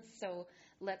 So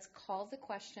let's call the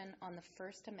question on the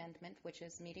first amendment, which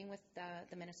is meeting with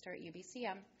the minister at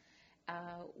UBCM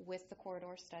with the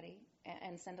corridor study,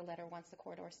 and send a letter once the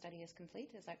corridor study is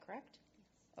complete. Is that correct?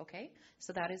 Okay,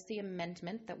 so that is the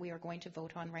amendment that we are going to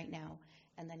vote on right now.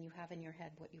 And then you have in your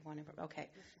head what you want to,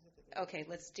 okay,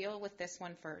 let's deal with this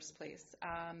one first, please.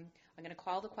 I'm going to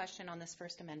call the question on this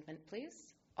first amendment, please.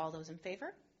 All those in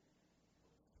favor?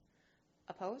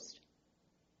 Opposed?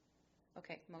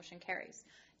 Okay, motion carries.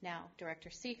 Now, Director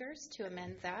Seegers, to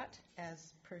amend that.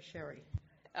 As per Sherry.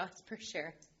 As per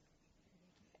Sherry.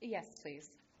 Yes, please.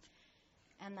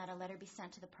 And that a letter be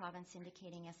sent to the province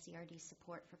indicating SCRD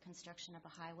support for construction of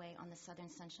a highway on the southern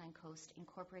Sunshine Coast,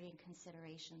 incorporating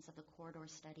considerations of the corridor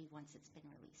study once it's been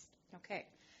released. Okay,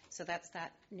 so that's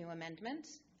that new amendment.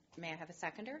 May I have a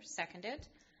seconder? Seconded.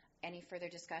 Any further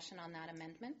discussion on that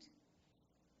amendment?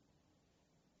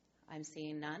 I'm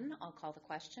seeing none. I'll call the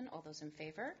question. All those in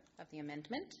favor of the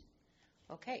amendment?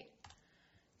 Okay,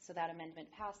 so that amendment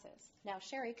passes. Now,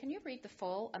 Sherry, can you read the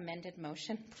full amended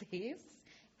motion, please?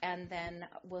 And then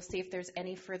we'll see if there's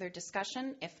any further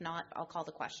discussion. If not, I'll call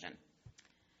the question.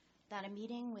 That a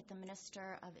meeting with the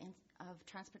Minister of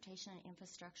Transportation and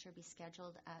Infrastructure be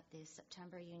scheduled at the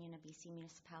September Union of BC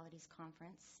Municipalities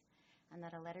Conference, and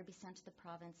that a letter be sent to the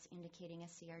province indicating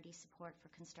SCRD support for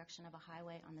construction of a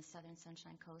highway on the southern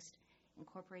Sunshine Coast,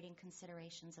 incorporating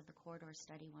considerations of the corridor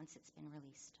study once it's been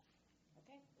released.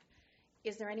 Okay.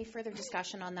 Is there any further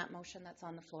discussion on that motion that's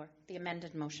on the floor, the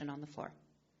amended motion on the floor?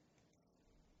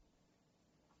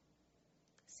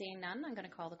 Seeing none, I'm going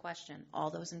to call the question. All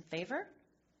those in favor?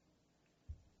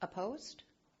 Opposed?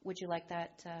 Would you like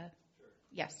that? Sure.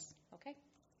 Yes. Okay.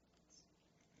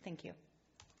 Thank you.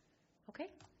 Okay.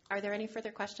 Are there any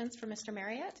further questions for Mr.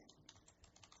 Marriott?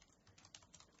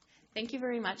 Thank you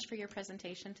very much for your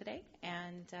presentation today,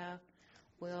 and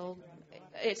we'll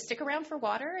stick around for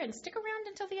water and stick around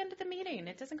until the end of the meeting.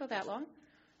 It doesn't go that long.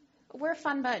 We're a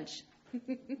fun bunch.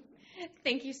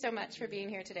 Thank you so much for being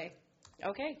here today.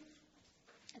 Okay.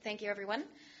 Thank you, everyone.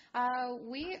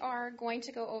 We are going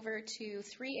to go over to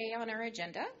 3A on our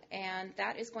agenda, and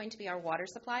that is going to be our water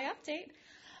supply update.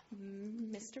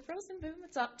 Mr. Rosenboom,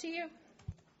 it's up to you.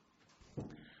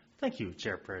 Thank you,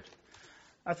 Chair Pritt.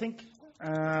 I think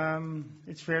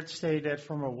it's fair to say that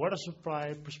from a water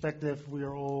supply perspective, we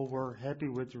were happy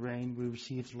with the rain we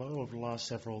received over the last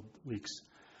several weeks.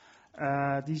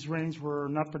 These rains were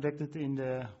not predicted in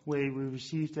the way we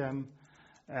received them,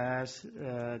 as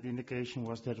the indication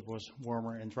was that it was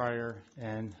warmer and drier,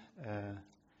 and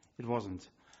it wasn't.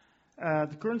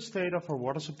 The current state of our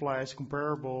water supply is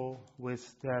comparable with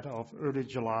that of early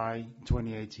July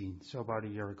 2018, so about a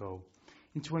year ago.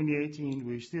 In 2018,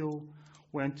 we still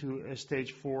went to a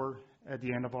stage 4 at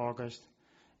the end of August,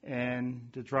 and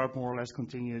the drought more or less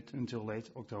continued until late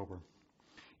October.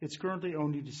 It's currently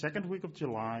only the second week of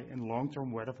July, and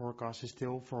long-term weather forecast is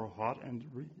still for a hot and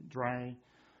dry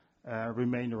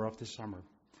remainder of the summer.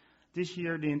 This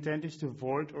year, the intent is to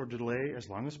avoid or delay as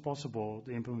long as possible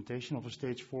the implementation of a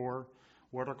Stage 4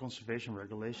 water conservation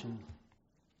regulation.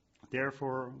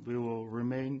 Therefore, we will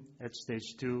remain at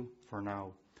Stage 2 for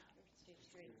now.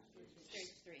 Stage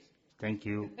 3. Thank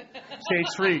you. Stage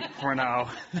 3 for now.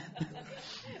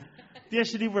 The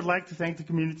SCD would like to thank the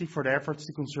community for the efforts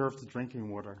to conserve the drinking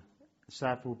water.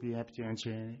 Staff will be happy to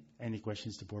answer any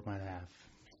questions the board might have.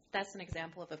 That's an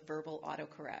example of a verbal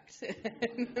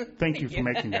autocorrect. Thank you for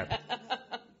making that.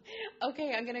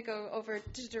 Okay, I'm going to go over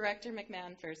to Director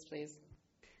McMahon first, please.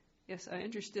 Yes, I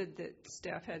understood that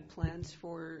staff had plans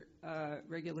for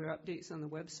regular updates on the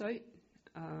website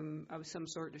of some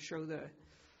sort to show the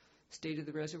state of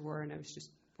the reservoir, and I was just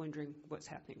wondering what's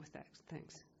happening with that.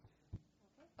 Thanks.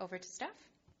 Over to staff.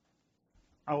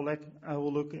 I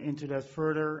will look into that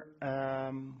further.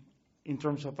 In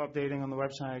terms of updating on the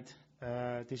website,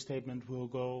 this statement will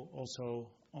go also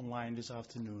online this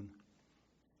afternoon.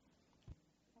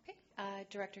 Okay,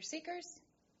 Director Seekers.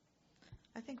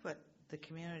 I think what the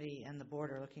community and the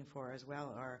board are looking for as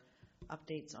well are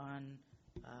updates on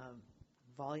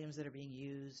volumes that are being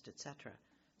used, etc.,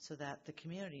 so that the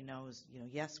community knows,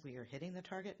 yes, we are hitting the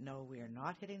target, no, we are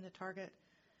not hitting the target,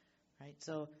 right?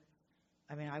 So,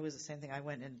 I mean, I was the same thing. I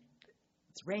went and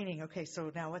it's raining. Okay,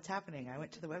 so now what's happening? I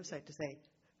went to the website to say,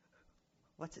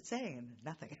 what's it saying? And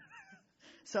nothing.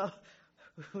 So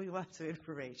we want some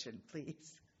information,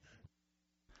 please.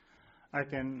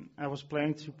 I was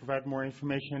planning to provide more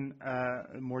information,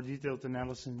 more detailed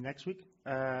analysis next week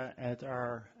at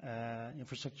our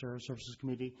Infrastructure Services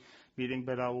Committee meeting,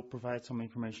 but I will provide some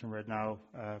information right now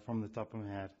from the top of my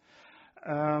head.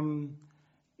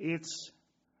 It's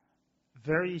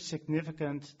very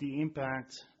significant, the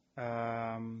impact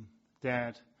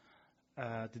that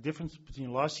the difference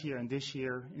between last year and this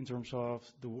year in terms of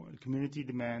the community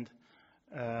demand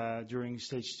during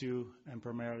stage 2 and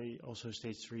primarily also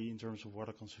stage 3 in terms of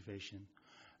water conservation.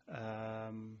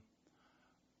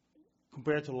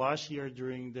 Compared to last year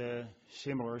during the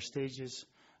similar stages,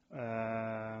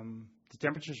 the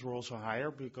temperatures were also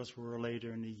higher because we were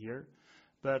later in the year,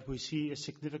 but we see a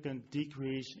significant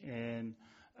decrease in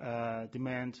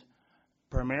demand.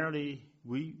 Primarily,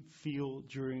 we feel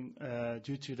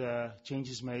due to the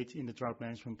changes made in the drought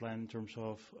management plan in terms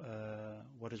of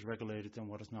what is regulated and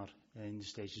what is not in the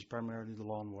stages, primarily the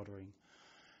lawn watering.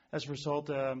 As a result,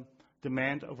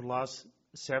 demand over the last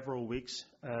several weeks,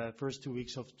 first 2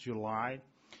 weeks of July,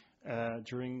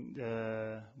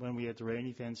 when we had the rain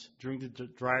events, during the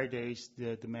dry days,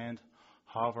 the demand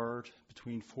hovered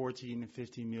between 14 and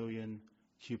 15 million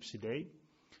cubes a day.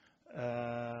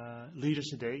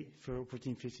 Liters a day for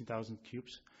 15,000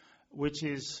 cubes, which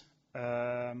is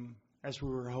as we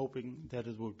were hoping that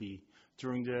it would be.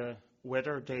 During the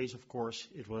wetter days, of course,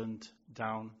 it went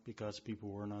down because people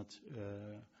were not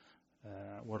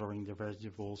watering their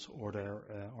vegetables or their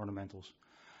ornamentals.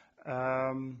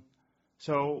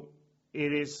 So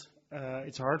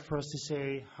it's hard for us to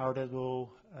say how that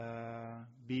will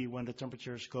be when the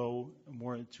temperatures go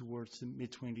more towards the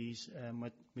mid-20s,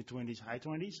 high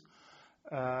 20s.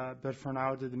 But for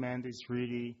now, the demand is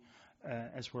really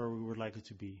as where we would like it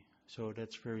to be. So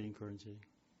that's very encouraging.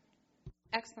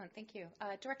 Excellent, thank you.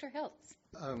 Director Hiltz.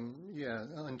 Yeah,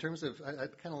 in terms of,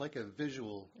 I'd kind of like a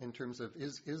visual in terms of,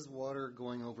 is water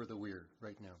going over the weir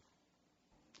right now?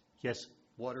 Yes.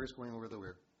 Water is going over the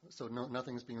weir. So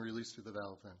nothing's being released through the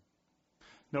valve then?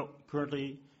 No,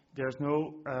 currently there's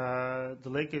no, the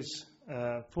lake is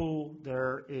full.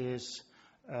 There is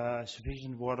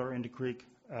sufficient water in the creek,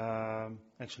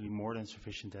 actually more than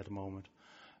sufficient at the moment.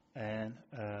 And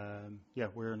yeah,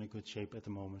 we're in a good shape at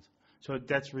the moment. So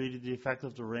that's really the effect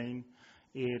of the rain.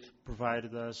 It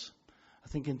provided us, I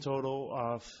think in total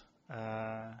of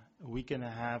a week and a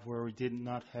half where we did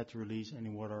not have to release any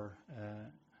water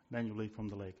manually from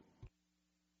the lake.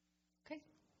 Okay,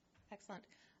 excellent.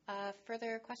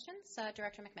 Further questions?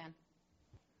 Director McMahon.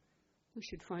 We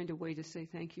should find a way to say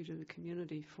thank you to the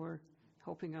community for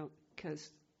helping out,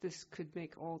 because this could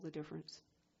make all the difference.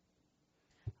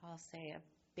 I'll say a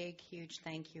big, huge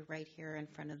thank you right here in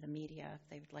front of the media if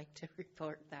they would like to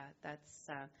report that.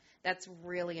 That's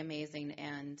really amazing,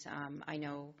 and I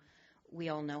know we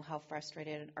all know how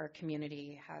frustrated our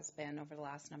community has been over the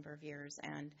last number of years,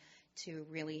 and to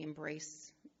really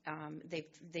embrace,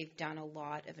 they've done a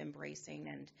lot of embracing,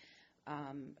 and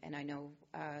I know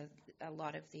a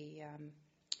lot of the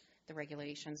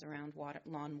regulations around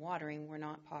lawn watering were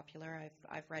not popular.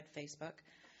 I've read Facebook,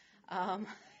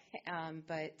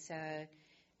 but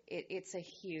it's a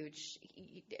huge.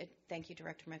 Thank you,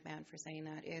 Director McMahon, for saying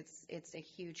that. It's a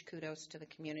huge kudos to the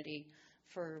community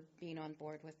for being on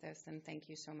board with this, and thank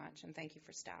you so much, and thank you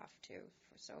for staff too.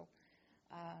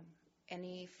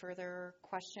 Any further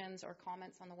questions or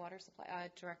comments on the water supply,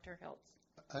 Director Hiltz?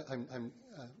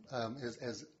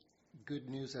 As good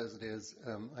news as it is,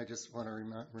 I just want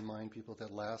to remind people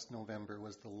that last November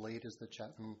was the latest that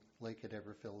Chapman Lake had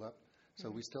ever filled up. So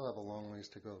we still have a long ways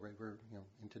to go, right? We're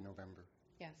into November.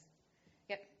 Yes.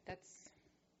 Yep.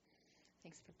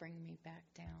 Thanks for bringing me back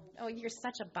down. Oh, you're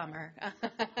such a bummer.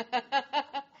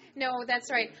 No, that's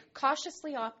right.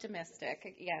 Cautiously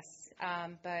optimistic, yes.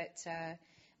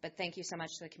 But thank you so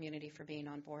much to the community for being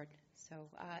on board. So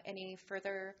any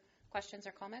further questions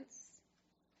or comments?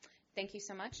 Thank you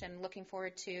so much, and looking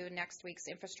forward to next week's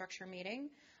infrastructure meeting.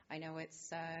 I know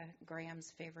it's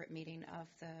Graham's favorite meeting of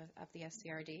the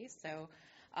SCRD. So,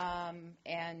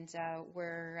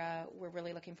 we're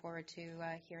really looking forward to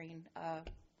hearing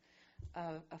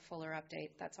a fuller update.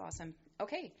 That's awesome.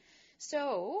 Okay.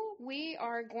 So we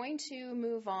are going to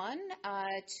move on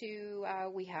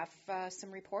we have some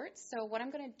reports. So what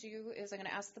I'm going to do is I'm going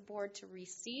to ask the board to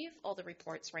receive all the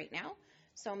reports right now.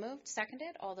 So moved,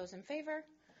 seconded. All those in favor?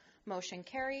 Motion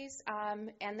carries.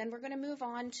 And then we're going to move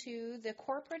on to the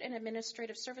Corporate and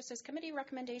Administrative Services Committee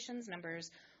recommendations numbers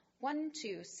 1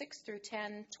 to 6 through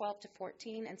 10, 12 to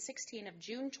 14, and 16 of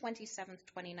June 27th,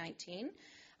 2019.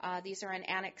 These are in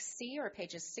Annex C, or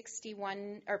pages 16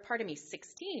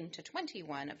 to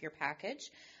 21 of your package.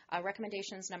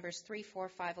 Recommendations numbers 3, 4,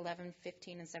 5, 11,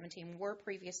 15, and 17 were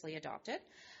previously adopted.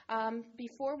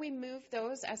 Before we move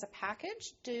those as a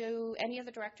package, do any of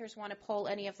the directors want to pull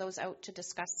any of those out to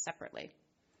discuss separately?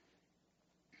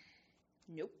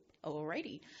 Nope.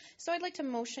 Alrighty. So I'd like to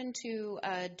motion to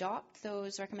adopt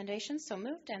those recommendations. So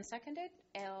moved and seconded.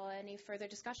 Any further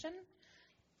discussion?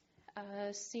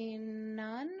 Seeing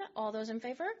none. All those in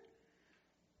favor?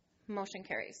 Motion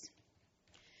carries.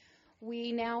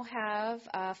 We now have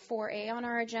 4A on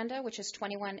our agenda, which is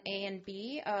 21A and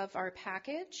B of our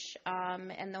package,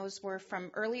 and those were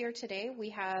from earlier today. We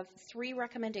have 3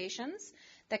 recommendations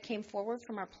that came forward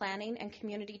from our Planning and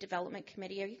Community Development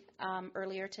Committee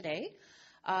earlier today.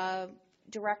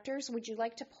 Directors, would you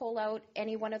like to pull out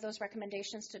any one of those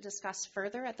recommendations to discuss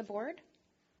further at the board?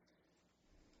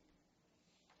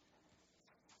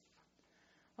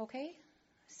 Okay,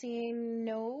 seeing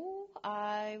no,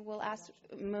 I will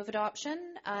move adoption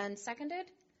and seconded.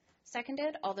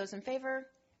 Seconded, all those in favor?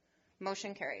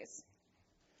 Motion carries.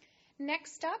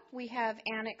 Next up, we have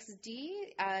Annex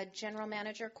D, General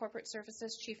Manager, Corporate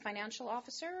Services, Chief Financial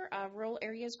Officer, Rural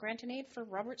Areas Grant and Aid for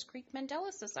Roberts Creek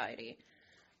Mandela Society.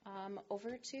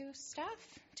 Over to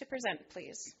staff to present,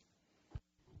 please.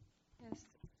 Yes.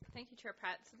 Thank you, Chair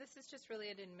Pratt. So this is just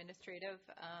really an administrative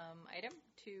item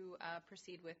to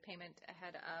proceed with payment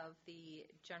ahead of the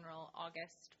general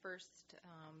August 1st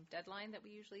deadline that we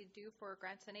usually do for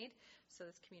grants and aid. So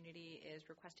this community is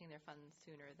requesting their funds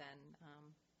sooner than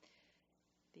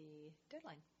the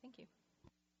deadline. Thank you.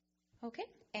 Okay,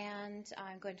 and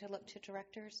I'm going to look to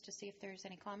directors to see if there's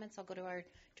any comments. I'll go to our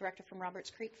director from Roberts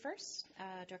Creek first,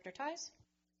 Director Ties.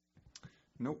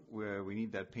 Nope, we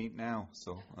need that paint now,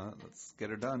 so let's get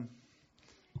her done.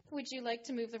 Would you like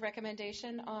to move the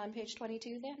recommendation on page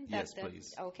 22 then? Yes,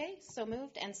 please. Okay, so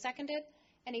moved and seconded.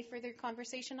 Any further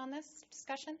conversation on this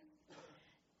discussion?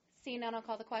 Seeing none, I'll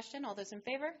call the question. All those in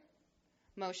favor?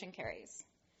 Motion carries.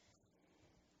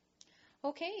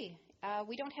 Okay,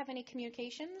 we don't have any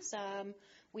communications.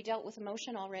 We dealt with a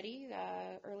motion already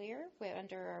earlier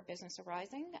under our business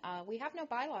arising. We have no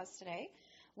bylaws today.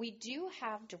 We do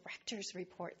have directors'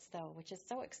 reports, though, which is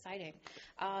so exciting.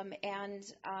 I'm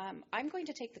going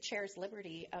to take the chair's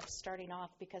liberty of starting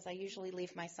off because I usually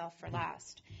leave myself for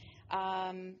last.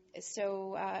 I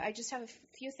just have a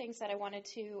few things that I wanted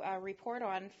to report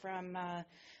on from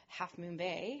Half Moon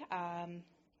Bay.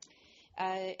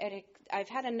 I've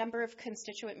had a number of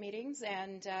constituent meetings,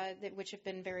 which have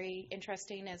been very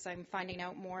interesting as I'm finding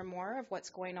out more and more of what's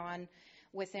going on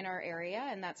within our area,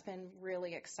 and that's been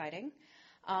really exciting.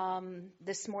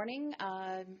 This morning,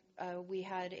 we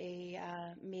had a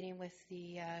meeting with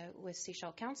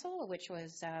Sechelt Council, which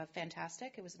was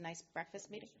fantastic. It was a nice breakfast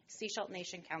meeting. Sechelt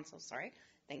Nation Council, sorry.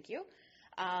 Thank you.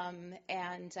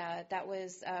 That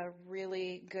was a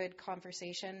really good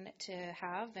conversation to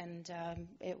have, and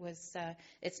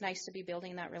it's nice to be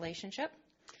building that relationship.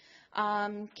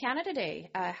 Canada Day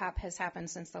has happened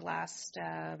since the last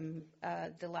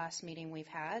meeting we've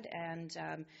had, and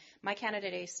my Canada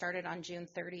Day started on June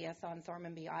 30th on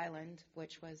Thormanby Island,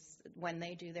 which was when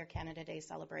they do their Canada Day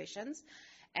celebrations,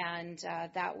 and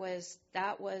that was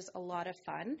a lot of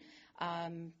fun.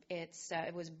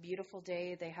 It was a beautiful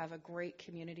day. They have a great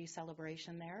community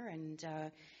celebration there, and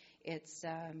it's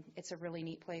a really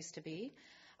neat place to be.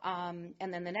 And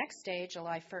then the next day,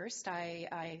 July 1st,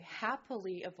 I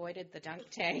happily avoided the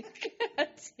dunk tank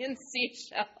in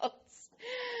Sechelt.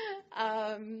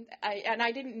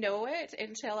 I didn't know it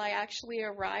until I actually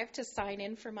arrived to sign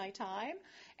in for my time.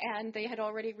 And they had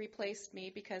already replaced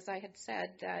me because I had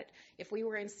said that if we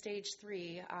were in stage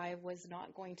 3, I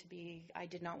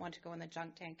did not want to go in the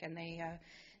dunk tank. And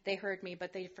they heard me,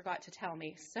 but they forgot to tell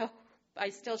me. So I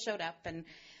still showed up, and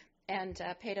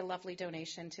paid a lovely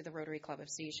donation to the Rotary Club of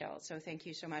Sechelt. So thank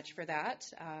you so much for that.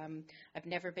 I've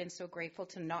never been so grateful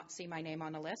to not see my name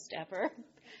on a list ever.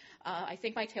 I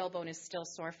think my tailbone is still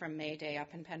sore from May Day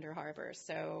up in Pender Harbor,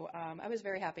 so I was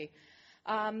very happy.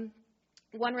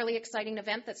 One really exciting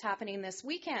event that's happening this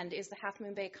weekend is the Half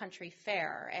Moon Bay Country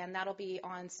Fair, and that'll be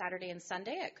on Saturday and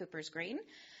Sunday at Cooper's Green.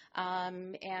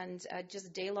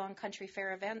 Just day-long country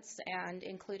fair events, and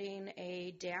including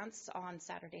a dance on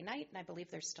Saturday night, and I believe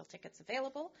there's still tickets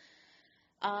available.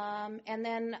 And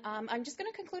then I'm just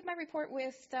going to conclude my report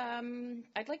with,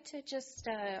 I'd like to just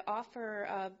offer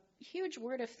a huge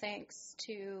word of thanks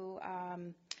to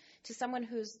someone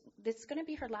it's going to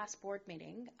be her last board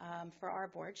meeting for our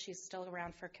board. She's still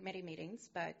around for committee meetings,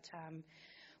 but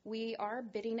we are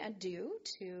bidding adieu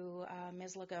to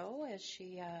Ms. Legault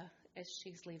as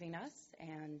she's leaving us,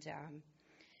 and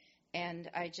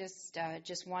I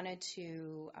just wanted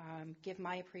to give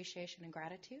my appreciation and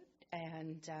gratitude.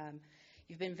 And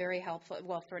you've been very helpful,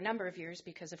 well, for a number of years,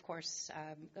 because of course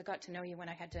I got to know you when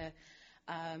I had to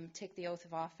take the oath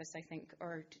of office, I think,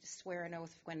 or swear an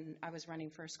oath when I was running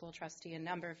for a school trustee a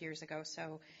number of years ago.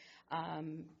 So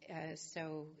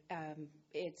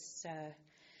it's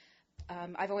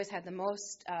I've always had the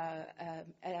most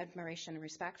admiration and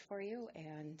respect for you,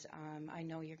 and I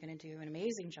know you're going to do an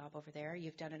amazing job over there.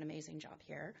 You've done an amazing job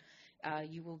here.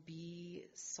 You will be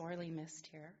sorely missed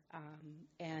here,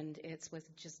 and it's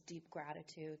with just deep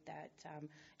gratitude that I'd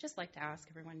just like to ask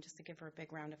everyone just to give her a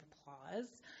big round of applause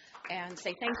and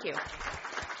say thank you.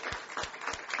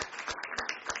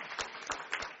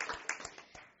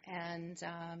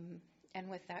 And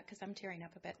with that, because I'm tearing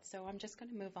up a bit, so I'm just going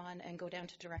to move on and go down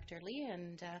to Director Lee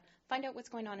and find out what's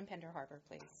going on in Pender Harbor,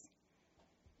 please.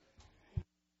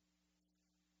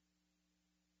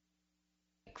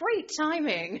 Great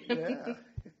timing. Yeah.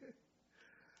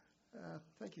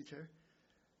 Thank you, Chair.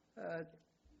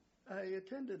 I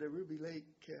attended a Ruby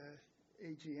Lake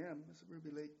AGM, it's a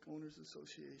Ruby Lake Owners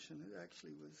Association. It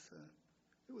actually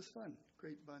was fun,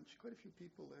 great bunch, quite a few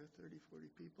people there, 30, 40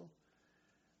 people.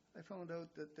 I found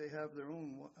out that they have their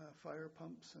own fire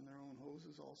pumps and their own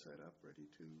hoses all set up, ready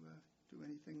to do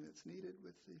anything that's needed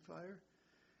with the fire.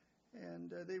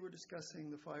 And they were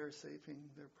discussing the fire safing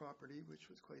their property, which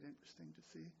was quite interesting to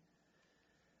see.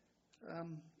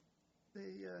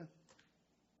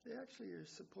 They actually are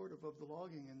supportive of the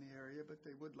logging in the area, but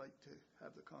they would like to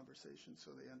have the conversation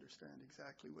so they understand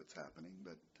exactly what's happening,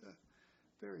 but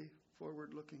very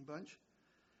forward-looking bunch.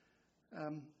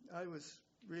 I was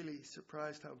really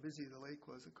surprised how busy the lake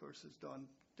was. Of course, there's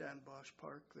Dan Bosch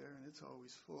Park there, and it's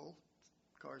always full.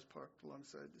 Cars parked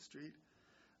alongside the street.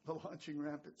 The launching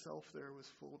ramp itself there was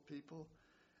full of people,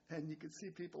 and you could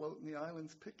see people out in the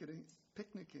islands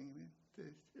picnicking.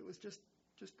 It was just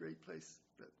great place,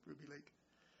 that Ruby Lake.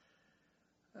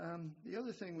 The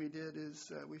other thing we did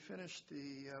is we finished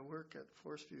the work at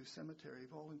Forceview Cemetery.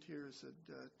 Volunteers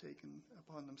had taken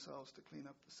upon themselves to clean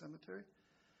up the cemetery,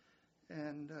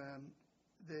 and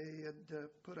they had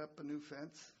put up a new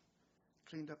fence,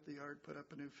 cleaned up the yard, put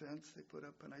up a new fence. They put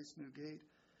up a nice new gate.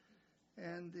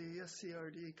 And the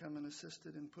SCRD come and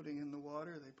assisted in putting in the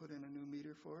water. They put in a new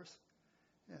meter for us.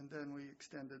 And then we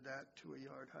extended that to a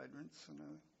yard hydrant, so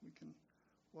now we can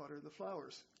water the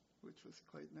flowers, which was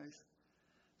quite nice.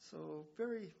 So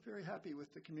very, very happy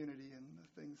with the community and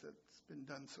the things that's been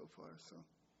done so far.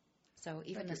 So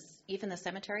even the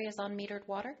cemetery is on metered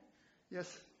water?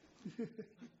 Yes.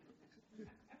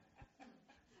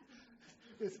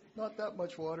 It's not that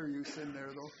much water use in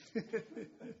there, though.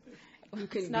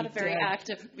 It's not a very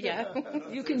active, yeah.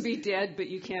 You can be dead, but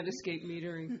you can't escape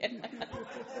metering.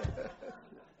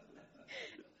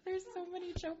 There's so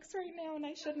many jokes right now, and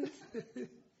I shouldn't.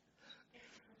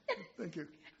 Thank you.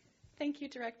 Thank you,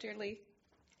 Director Lee.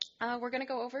 We're going to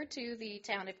go over to the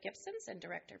town of Gibsons and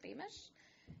Director Beamish.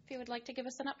 If you would like to give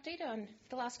us an update on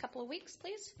the last couple of weeks,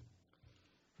 please.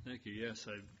 Thank you. Yes,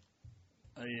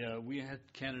 we had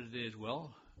Canada Day as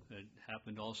well. It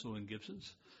happened also in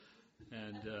Gibsons,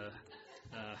 and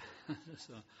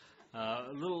so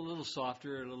a little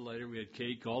softer, a little lighter. We had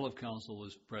cake. All of council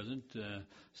was present.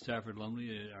 Stafford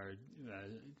Lumley, our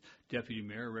deputy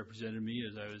mayor, represented me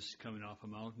as I was coming off a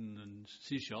mountain in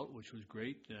Sechelt, which was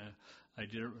great. I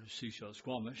did Sechelt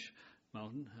Squamish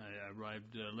Mountain. I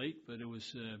arrived late, but it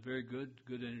was very good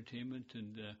entertainment,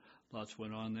 and lots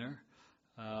went on there.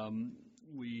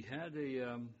 We had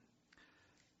a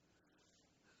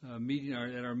meeting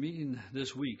at our meeting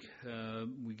this week.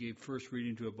 We gave first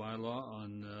reading to a bylaw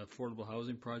on affordable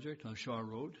housing project on Shaw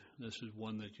Road. This is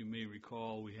one that you may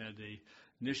recall. We had a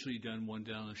initially done one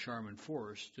down the Charmin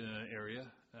Forest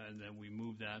area, and then we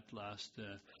moved that last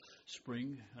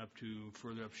spring up to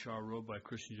further up Shaw Road by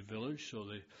Christian Village. So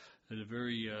there's a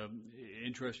very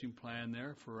interesting plan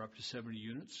there for up to 70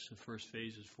 units. The first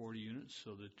phase is 40 units,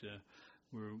 so that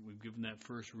we've given that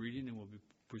first reading, and we'll be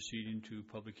proceeding to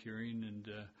public hearing and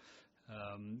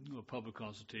public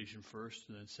consultation first,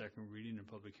 and then second reading and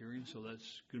public hearing. So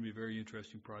that's going to be a very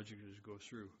interesting project as it goes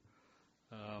through.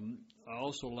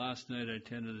 Also, last night I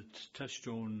attended a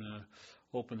Touchstone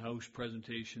open house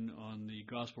presentation on the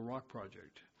Gospel Rock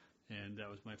project, and that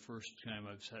was my first time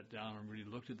I've sat down and really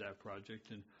looked at that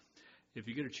project. And if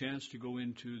you get a chance to go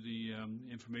into the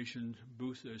information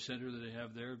booth center that they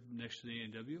have there next to the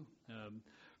A&W,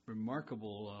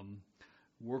 remarkable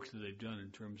work that they've done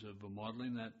in terms of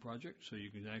modeling that project, so you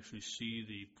can actually see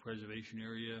the preservation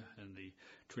area and the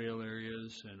trail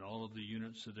areas and all of the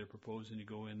units that they're proposing to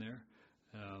go in there.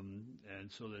 And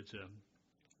so it's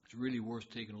really worth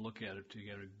taking a look at it to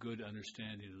get a good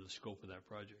understanding of the scope of that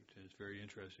project. And it's very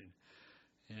interesting.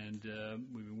 And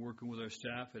we've been working with our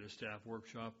staff at a staff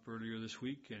workshop earlier this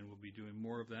week, and we'll be doing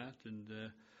more of that. And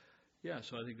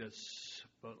so I think that's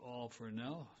about all for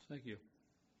now. Thank you.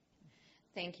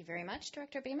 Thank you very much,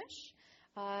 Director Beamish.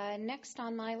 Next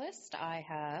on my list, I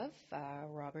have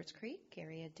Roberts Creek,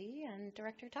 Area D, and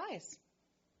Director Ties.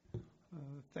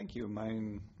 Thank you.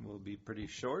 Mine will be pretty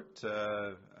short.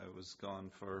 I was gone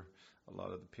for a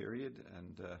lot of the period,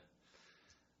 and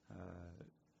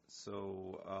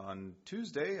so on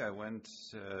Tuesday I went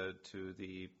to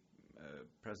the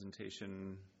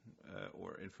presentation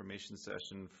or information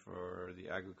session for the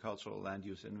agricultural land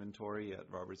use inventory at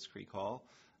Roberts Creek Hall,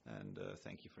 and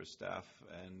thank you for staff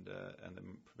and the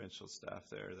provincial staff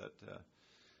there that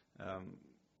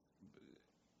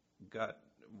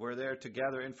we're there to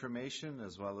gather information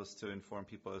as well as to inform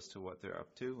people as to what they're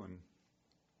up to, and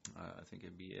I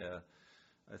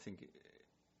think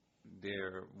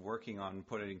they're working on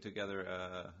putting together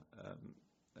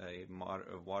a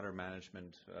water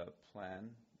management plan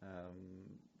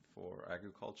for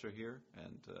agriculture here,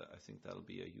 and I think that'll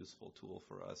be a useful tool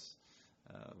for us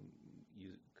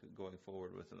going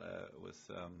forward with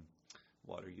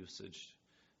water usage,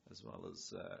 as well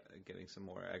as getting some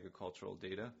more agricultural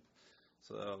data.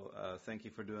 So thank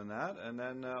you for doing that. And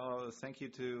then thank you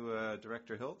to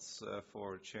Director Hiltz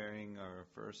for chairing our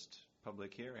first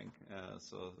public hearing.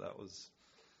 So that was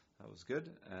good.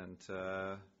 And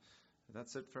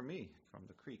that's it for me from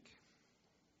the Creek.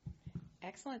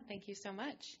 Excellent. Thank you so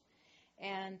much.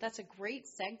 And that's a great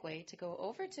segue to go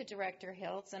over to Director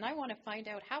Hiltz. And I want to find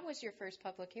out, how was your first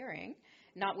public hearing?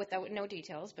 Not without no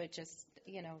details, but just,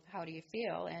 how do you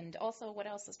feel? And also, what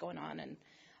else is going on in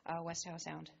West Howe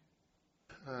Sound?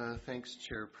 Thanks,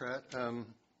 Chair Pratt. Well,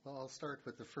 I'll start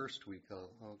with the first week.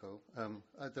 I'll go.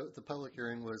 The public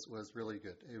hearing was really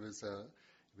good. It was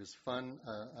fun.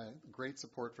 Great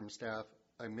support from staff.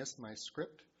 I missed my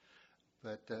script,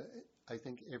 but I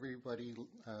think everybody.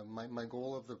 My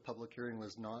goal of the public hearing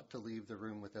was not to leave the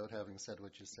room without having said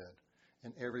what you said,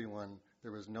 and everyone.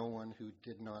 There was no one who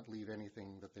did not leave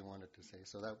anything that they wanted to say.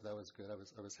 So that was good.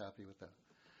 I was happy with that.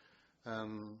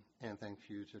 And thank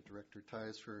you to Director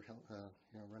Ties for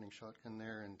running shotgun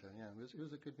there, and it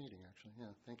was a good meeting actually.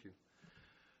 Yeah, thank you.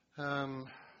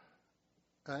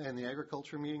 And the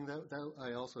agriculture meeting that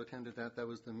I also attended that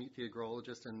was the Meet the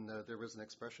Agrologist, and there was an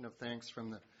expression of thanks from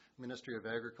the Ministry of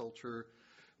Agriculture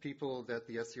people that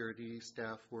the SCRD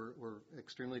staff were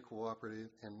extremely cooperative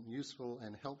and useful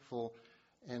and helpful,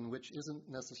 and which isn't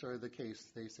necessarily the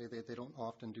case. They say they don't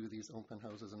often do these open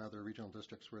houses in other regional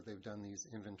districts where they've done these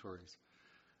inventories.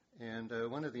 And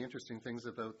one of the interesting things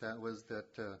about that was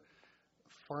that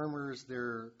farmers,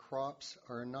 their crops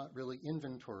are not really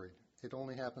inventoried. It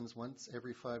only happens once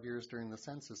every 5 years during the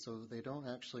census, so they don't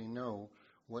actually know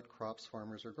what crops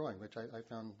farmers are growing, which I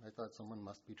thought someone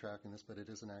must be tracking this, but it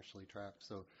isn't actually tracked.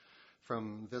 So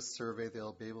from this survey,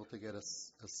 they'll be able to get a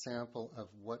sample of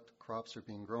what crops are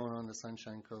being grown on the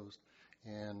Sunshine Coast,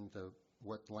 and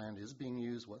what land is being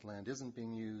used, what land isn't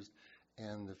being used,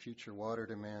 and the future water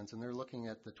demands. And they're looking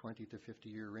at the 20 to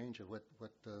 50-year range of what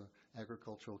the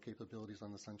agricultural capabilities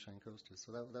on the Sunshine Coast is.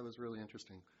 So that was really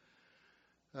interesting.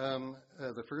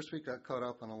 The first week got caught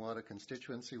up on a lot of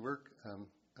constituency work,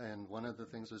 and one of the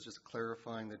things was just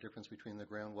clarifying the difference between the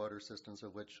groundwater systems,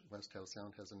 of which West Howe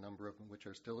Sound has a number of them, which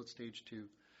are still at stage 2,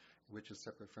 which is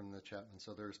separate from the Chapman.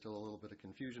 So there's still a little bit of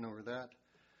confusion over that.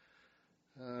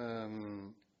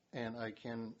 And I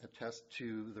can attest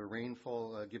to the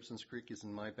rainfall. Gibson's Creek is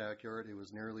in my backyard. It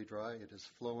was nearly dry. It is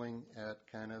flowing at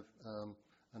kind of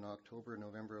an October,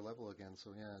 November level again.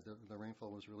 So yeah, the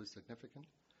rainfall was really significant.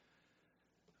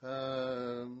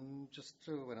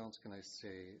 What else can I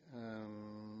say?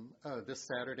 This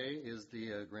Saturday is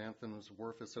the Grantham's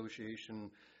Wharf Association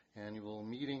annual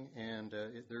meeting, and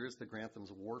there is the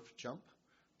Grantham's Wharf Jump,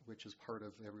 which is part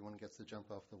of everyone gets to jump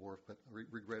off the wharf, but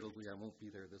regrettably I won't be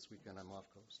there this weekend. I'm off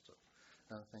coast.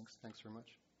 So thanks very much.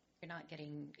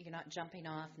 You're not jumping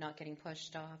off, not getting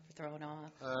pushed off, thrown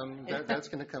off. That's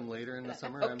going to come later in the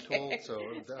summer, I'm told, so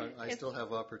I still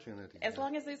have opportunity. As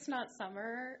long as it's not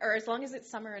summer, or as long as it's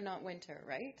summer and not winter,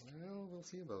 right? Well, we'll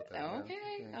see about that. Okay,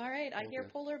 yeah. All right. I hear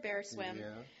polar bear swim.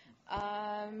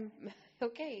 Yeah.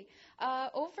 Okay.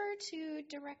 Over to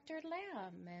Director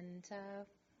Lamb, and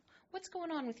what's going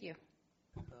on with you?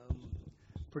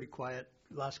 Pretty quiet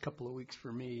last couple of weeks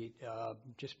for me.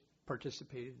 Just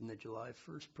participated in the July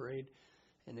 1st parade,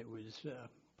 and it was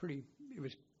pretty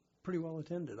well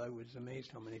attended. I was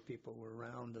amazed how many people were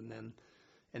around, and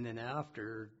then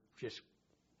after, just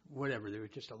whatever, there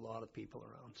was just a lot of people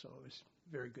around, so it was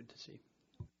very good to see.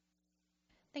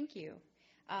 Thank you.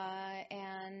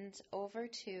 And over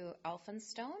to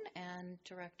Elphinstone and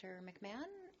Director McMahon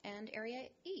and Area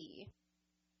E.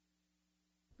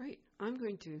 Right. I'm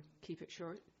going to keep it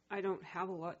short. I don't have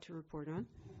a lot to report on.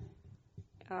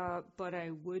 But I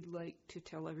would like to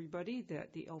tell everybody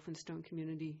that the Elphinstone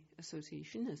Community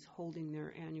Association is holding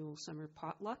their annual summer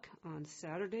potluck on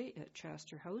Saturday at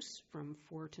Chaster House from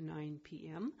 4 to 9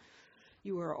 p.m.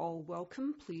 You are all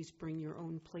welcome. Please bring your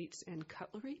own plates and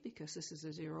cutlery because this is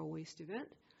a zero waste event,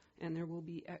 and there will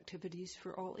be activities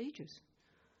for all ages.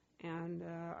 And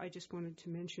I just wanted to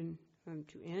mention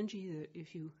to Angie that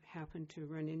if you happen to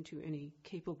run into any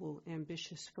capable,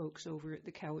 ambitious folks over at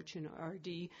the Cowichan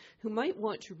RD who might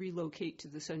want to relocate to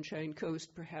the Sunshine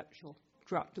Coast, perhaps you'll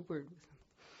drop the word with them.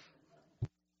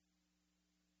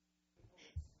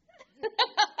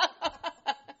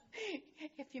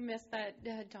 If you missed that,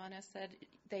 Donna said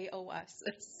they owe us.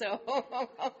 So,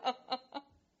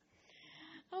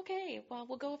 okay, well,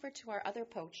 we'll go over to our other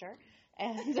poacher.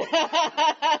 And,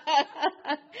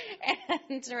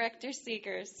 and Director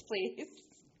Seegers, please.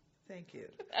 Thank you.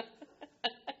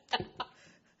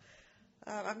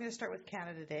 I'm going to start with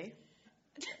Canada Day.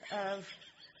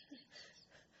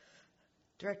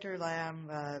 Director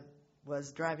Lamb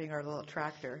was driving our little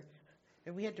tractor,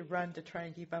 and we had to run to try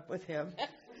and keep up with him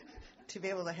to be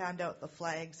able to hand out the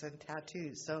flags and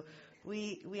tattoos. So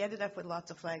we ended up with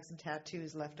lots of flags and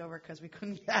tattoos left over because we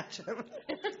couldn't catch him.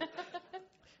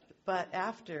 But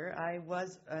after, I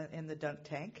was in the dunk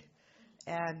tank,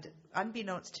 and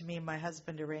unbeknownst to me, my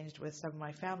husband arranged with some of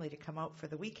my family to come out for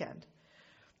the weekend.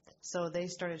 So they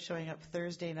started showing up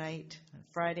Thursday night and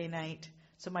Friday night.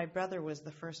 So my brother was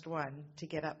the first one to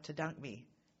get up to dunk me,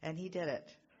 and he did it.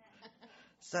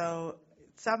 So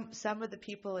some of the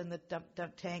people in the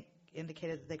dunk tank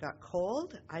indicated that they got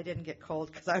cold. I didn't get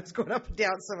cold because I was going up and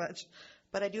down so much,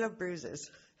 but I do have bruises.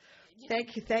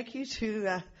 Thank you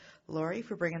to Lori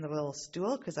for bringing the little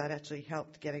stool because that actually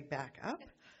helped getting back up.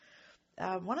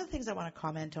 One of the things I want to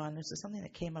comment on, this is something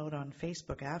that came out on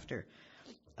Facebook after.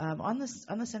 On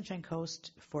the Sunshine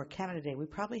Coast for Canada Day, we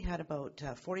probably had about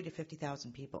 40 to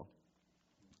 50,000 people.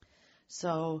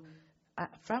 So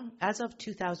as of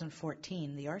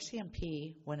 2014, the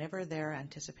RCMP, whenever they're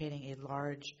anticipating a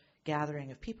large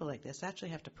gathering of people like this, actually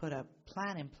have to put a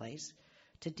plan in place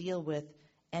to deal with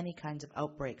any kinds of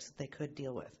outbreaks that they could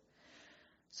deal with.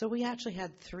 So we actually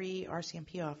had 3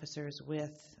 RCMP officers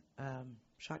with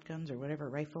shotguns or whatever,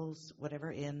 rifles, whatever,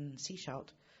 in Sechelt.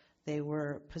 They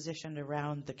were positioned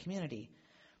around the community.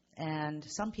 And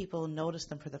some people noticed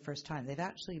them for the first time. They've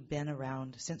actually been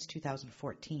around since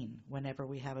 2014 whenever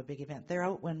we have a big event. They're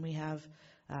out when we have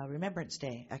Remembrance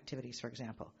Day activities, for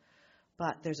example.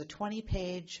 But there's a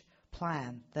 20-page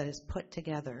plan that is put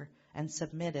together and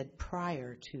submitted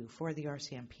prior to for the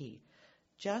RCMP,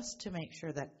 just to make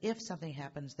sure that if something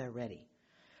happens, they're ready.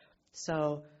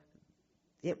 So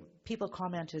people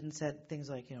commented and said things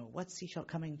like, what's Sechelt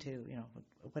coming to,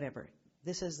 whatever.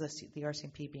 This is the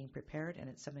RCMP being prepared, and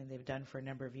it's something they've done for a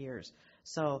number of years.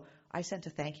 So I sent a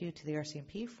thank you to the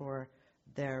RCMP for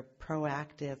their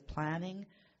proactive planning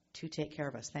to take care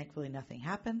of us. Thankfully, nothing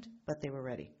happened, but they were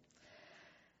ready.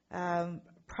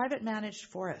 Private managed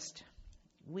forest.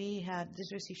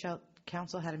 District Sechelt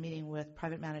Council had a meeting with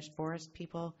private managed forest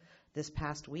people this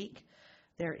past week.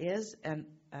 There is an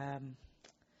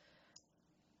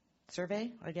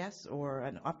survey, I guess, or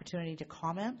an opportunity to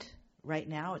comment right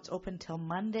now. It's open till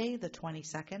Monday, the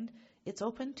 22nd. It's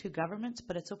open to governments,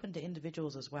 but it's open to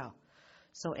individuals as well.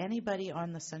 So anybody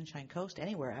on the Sunshine Coast,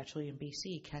 anywhere actually in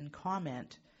BC, can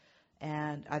comment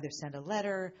and either send a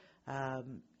letter,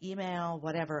 email,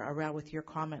 whatever, around with your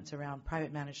comments around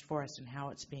private managed forest and how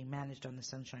it's being managed on the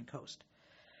Sunshine Coast.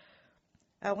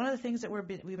 One of the things that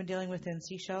we've been dealing with in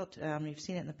Sechelt, you've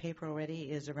seen it in the paper already,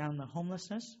 is around the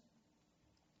homelessness.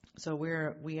 So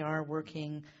we are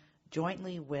working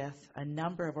jointly with a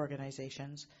number of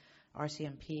organizations,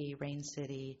 RCMP, Rain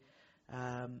City,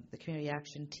 the Community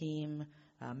Action Team,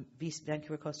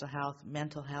 Vancouver Coastal Health,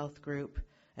 Mental Health Group,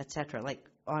 etc. Like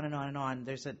on and on and on.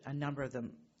 There's a number of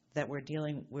them that we're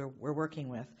working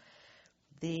with.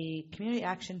 The Community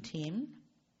Action Team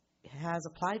has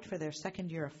applied for their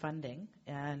second year of funding,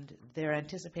 and they're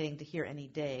anticipating to hear any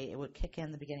day. It would kick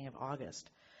in the beginning of August.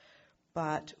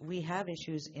 But we have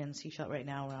issues in Sechelt right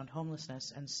now around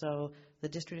homelessness, and so the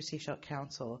District of Sechelt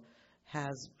Council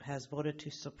has voted to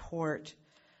support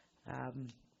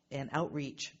an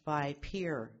outreach by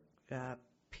peer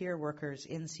workers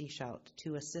in Sechelt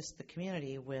to assist the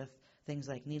community with things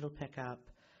like needle pickup,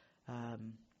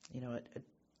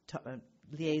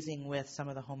 liaising with some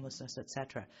of the homelessness,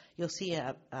 etc. You'll see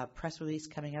a press release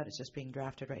coming out. It's just being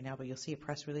drafted right now, but you'll see a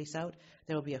press release out.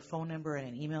 There will be a phone number and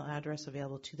an email address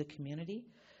available to the community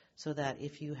so that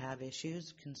if you have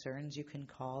issues, concerns, you can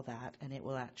call that, and it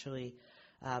will actually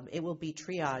it will be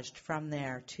triaged from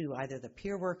there to either the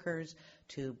peer workers,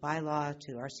 to bylaw,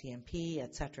 to RCMP,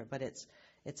 etc. But it's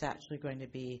actually going to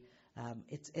be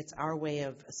it's our way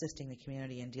of assisting the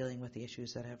community in dealing with the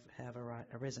issues that have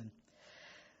arisen.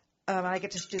 I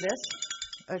get to do this?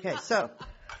 Okay, so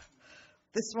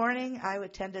this morning I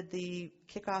attended the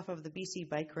kickoff of the BC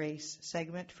Bike Race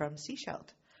segment from Sechelt.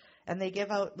 And they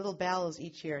give out little bells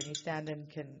each year, and you stand and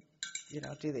can,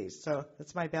 do these. So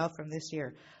that's my bell from this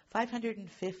year.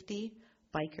 550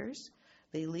 bikers.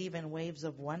 They leave in waves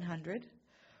of 100.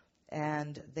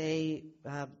 And they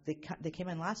came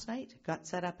in last night, got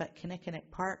set up at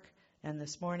Kinnickinnick Park, and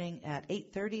this morning at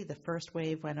 8:30 the first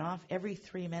wave went off. Every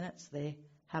 3 minutes they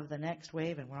have the next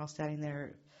wave, and we're all standing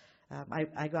there.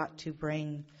 I got to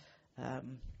bring,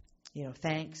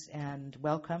 thanks and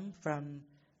welcome from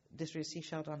District of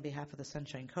Sechelt on behalf of the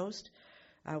Sunshine Coast.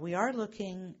 We are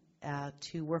looking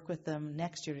to work with them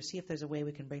next year to see if there's a way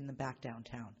we can bring them back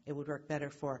downtown. It would work better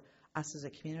for us as a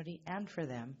community and for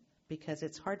them, because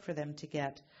it's hard for them to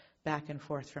get back and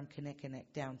forth from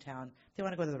Kinnickinnick downtown. They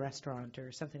want to go to the restaurant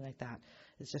or something like that.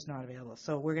 It's just not available.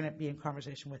 So we're going to be in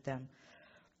conversation with them.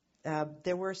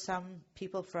 There were some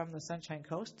people from the Sunshine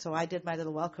Coast, so I did my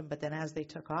little welcome, but then as they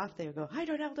took off, they would go, "Hi,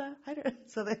 Donelda."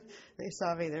 So they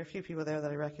saw me. There are a few people there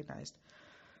that I recognized.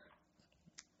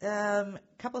 A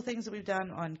couple of things that we've done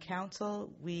on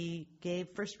council. We gave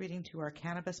first reading to our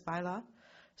cannabis bylaw,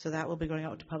 so that will be going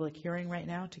out to public hearing right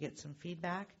now to get some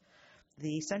feedback.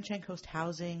 The Sunshine Coast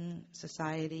Housing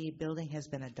Society building has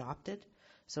been adopted,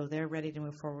 so they're ready to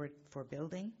move forward for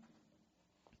building.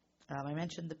 I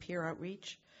mentioned the peer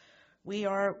outreach. We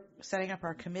are setting up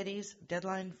our committees.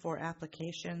 Deadline for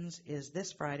applications is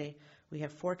this Friday. We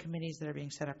have 4 committees that are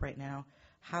being set up right now: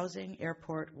 housing,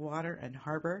 airport, water, and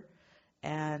harbor.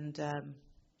 And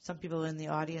some people in the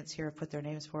audience here have put their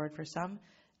names forward for some,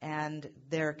 and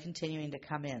they're continuing to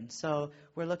come in. So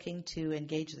we're looking to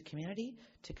engage the community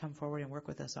to come forward and work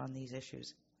with us on these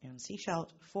issues in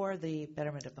Sechelt for the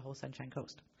betterment of the whole Sunshine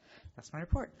Coast. That's my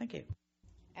report. Thank you.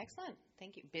 Excellent.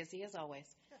 Thank you. Busy as always.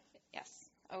 Yes.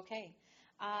 Okay.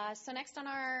 So next on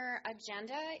our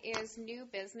agenda is new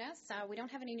business. We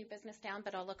don't have any new business down,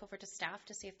 but I'll look over to staff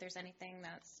to see if there's anything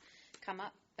that's come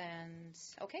up. And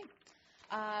okay.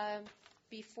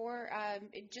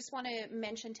 Just want to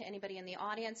mention to anybody in the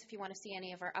audience, if you want to see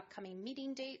any of our upcoming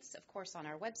meeting dates, of course on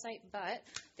our website, but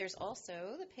there's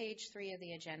also the page 3 of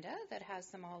the agenda that has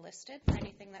them all listed for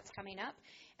anything that's coming up.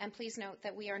 And please note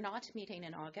that we are not meeting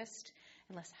in August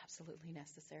unless absolutely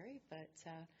necessary, but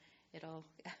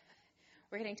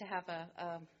we're going to have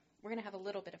a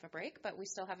little bit of a break, but we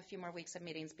still have a few more weeks of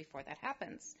meetings before that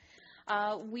happens.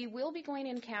 We will be going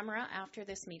in camera after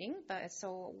this meeting,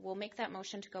 so we'll make that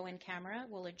motion to go in camera.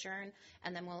 We'll adjourn,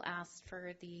 and then we'll ask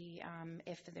for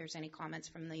if there's any comments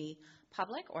from the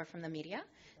public or from the media.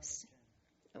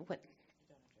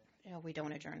 We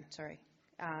don't adjourn. Sorry.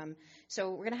 So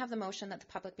we're going to have the motion that the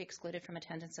public be excluded from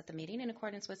attendance at the meeting in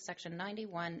accordance with Section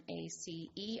 91A,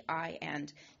 C, E, I,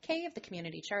 and K of the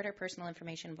Community Charter, personal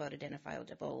information about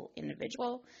identifiable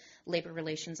individual, labor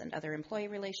relations and other employee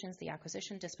relations, the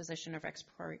acquisition, disposition, or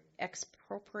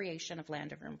expropriation of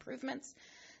land or improvements,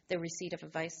 the receipt of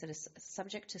advice that is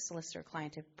subject to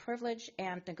solicitor-client privilege,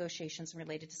 and negotiations and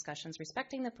related discussions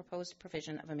respecting the proposed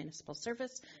provision of a municipal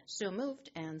service. So moved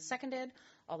and seconded.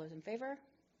 All those in favor?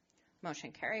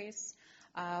 Motion carries.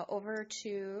 Over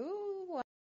to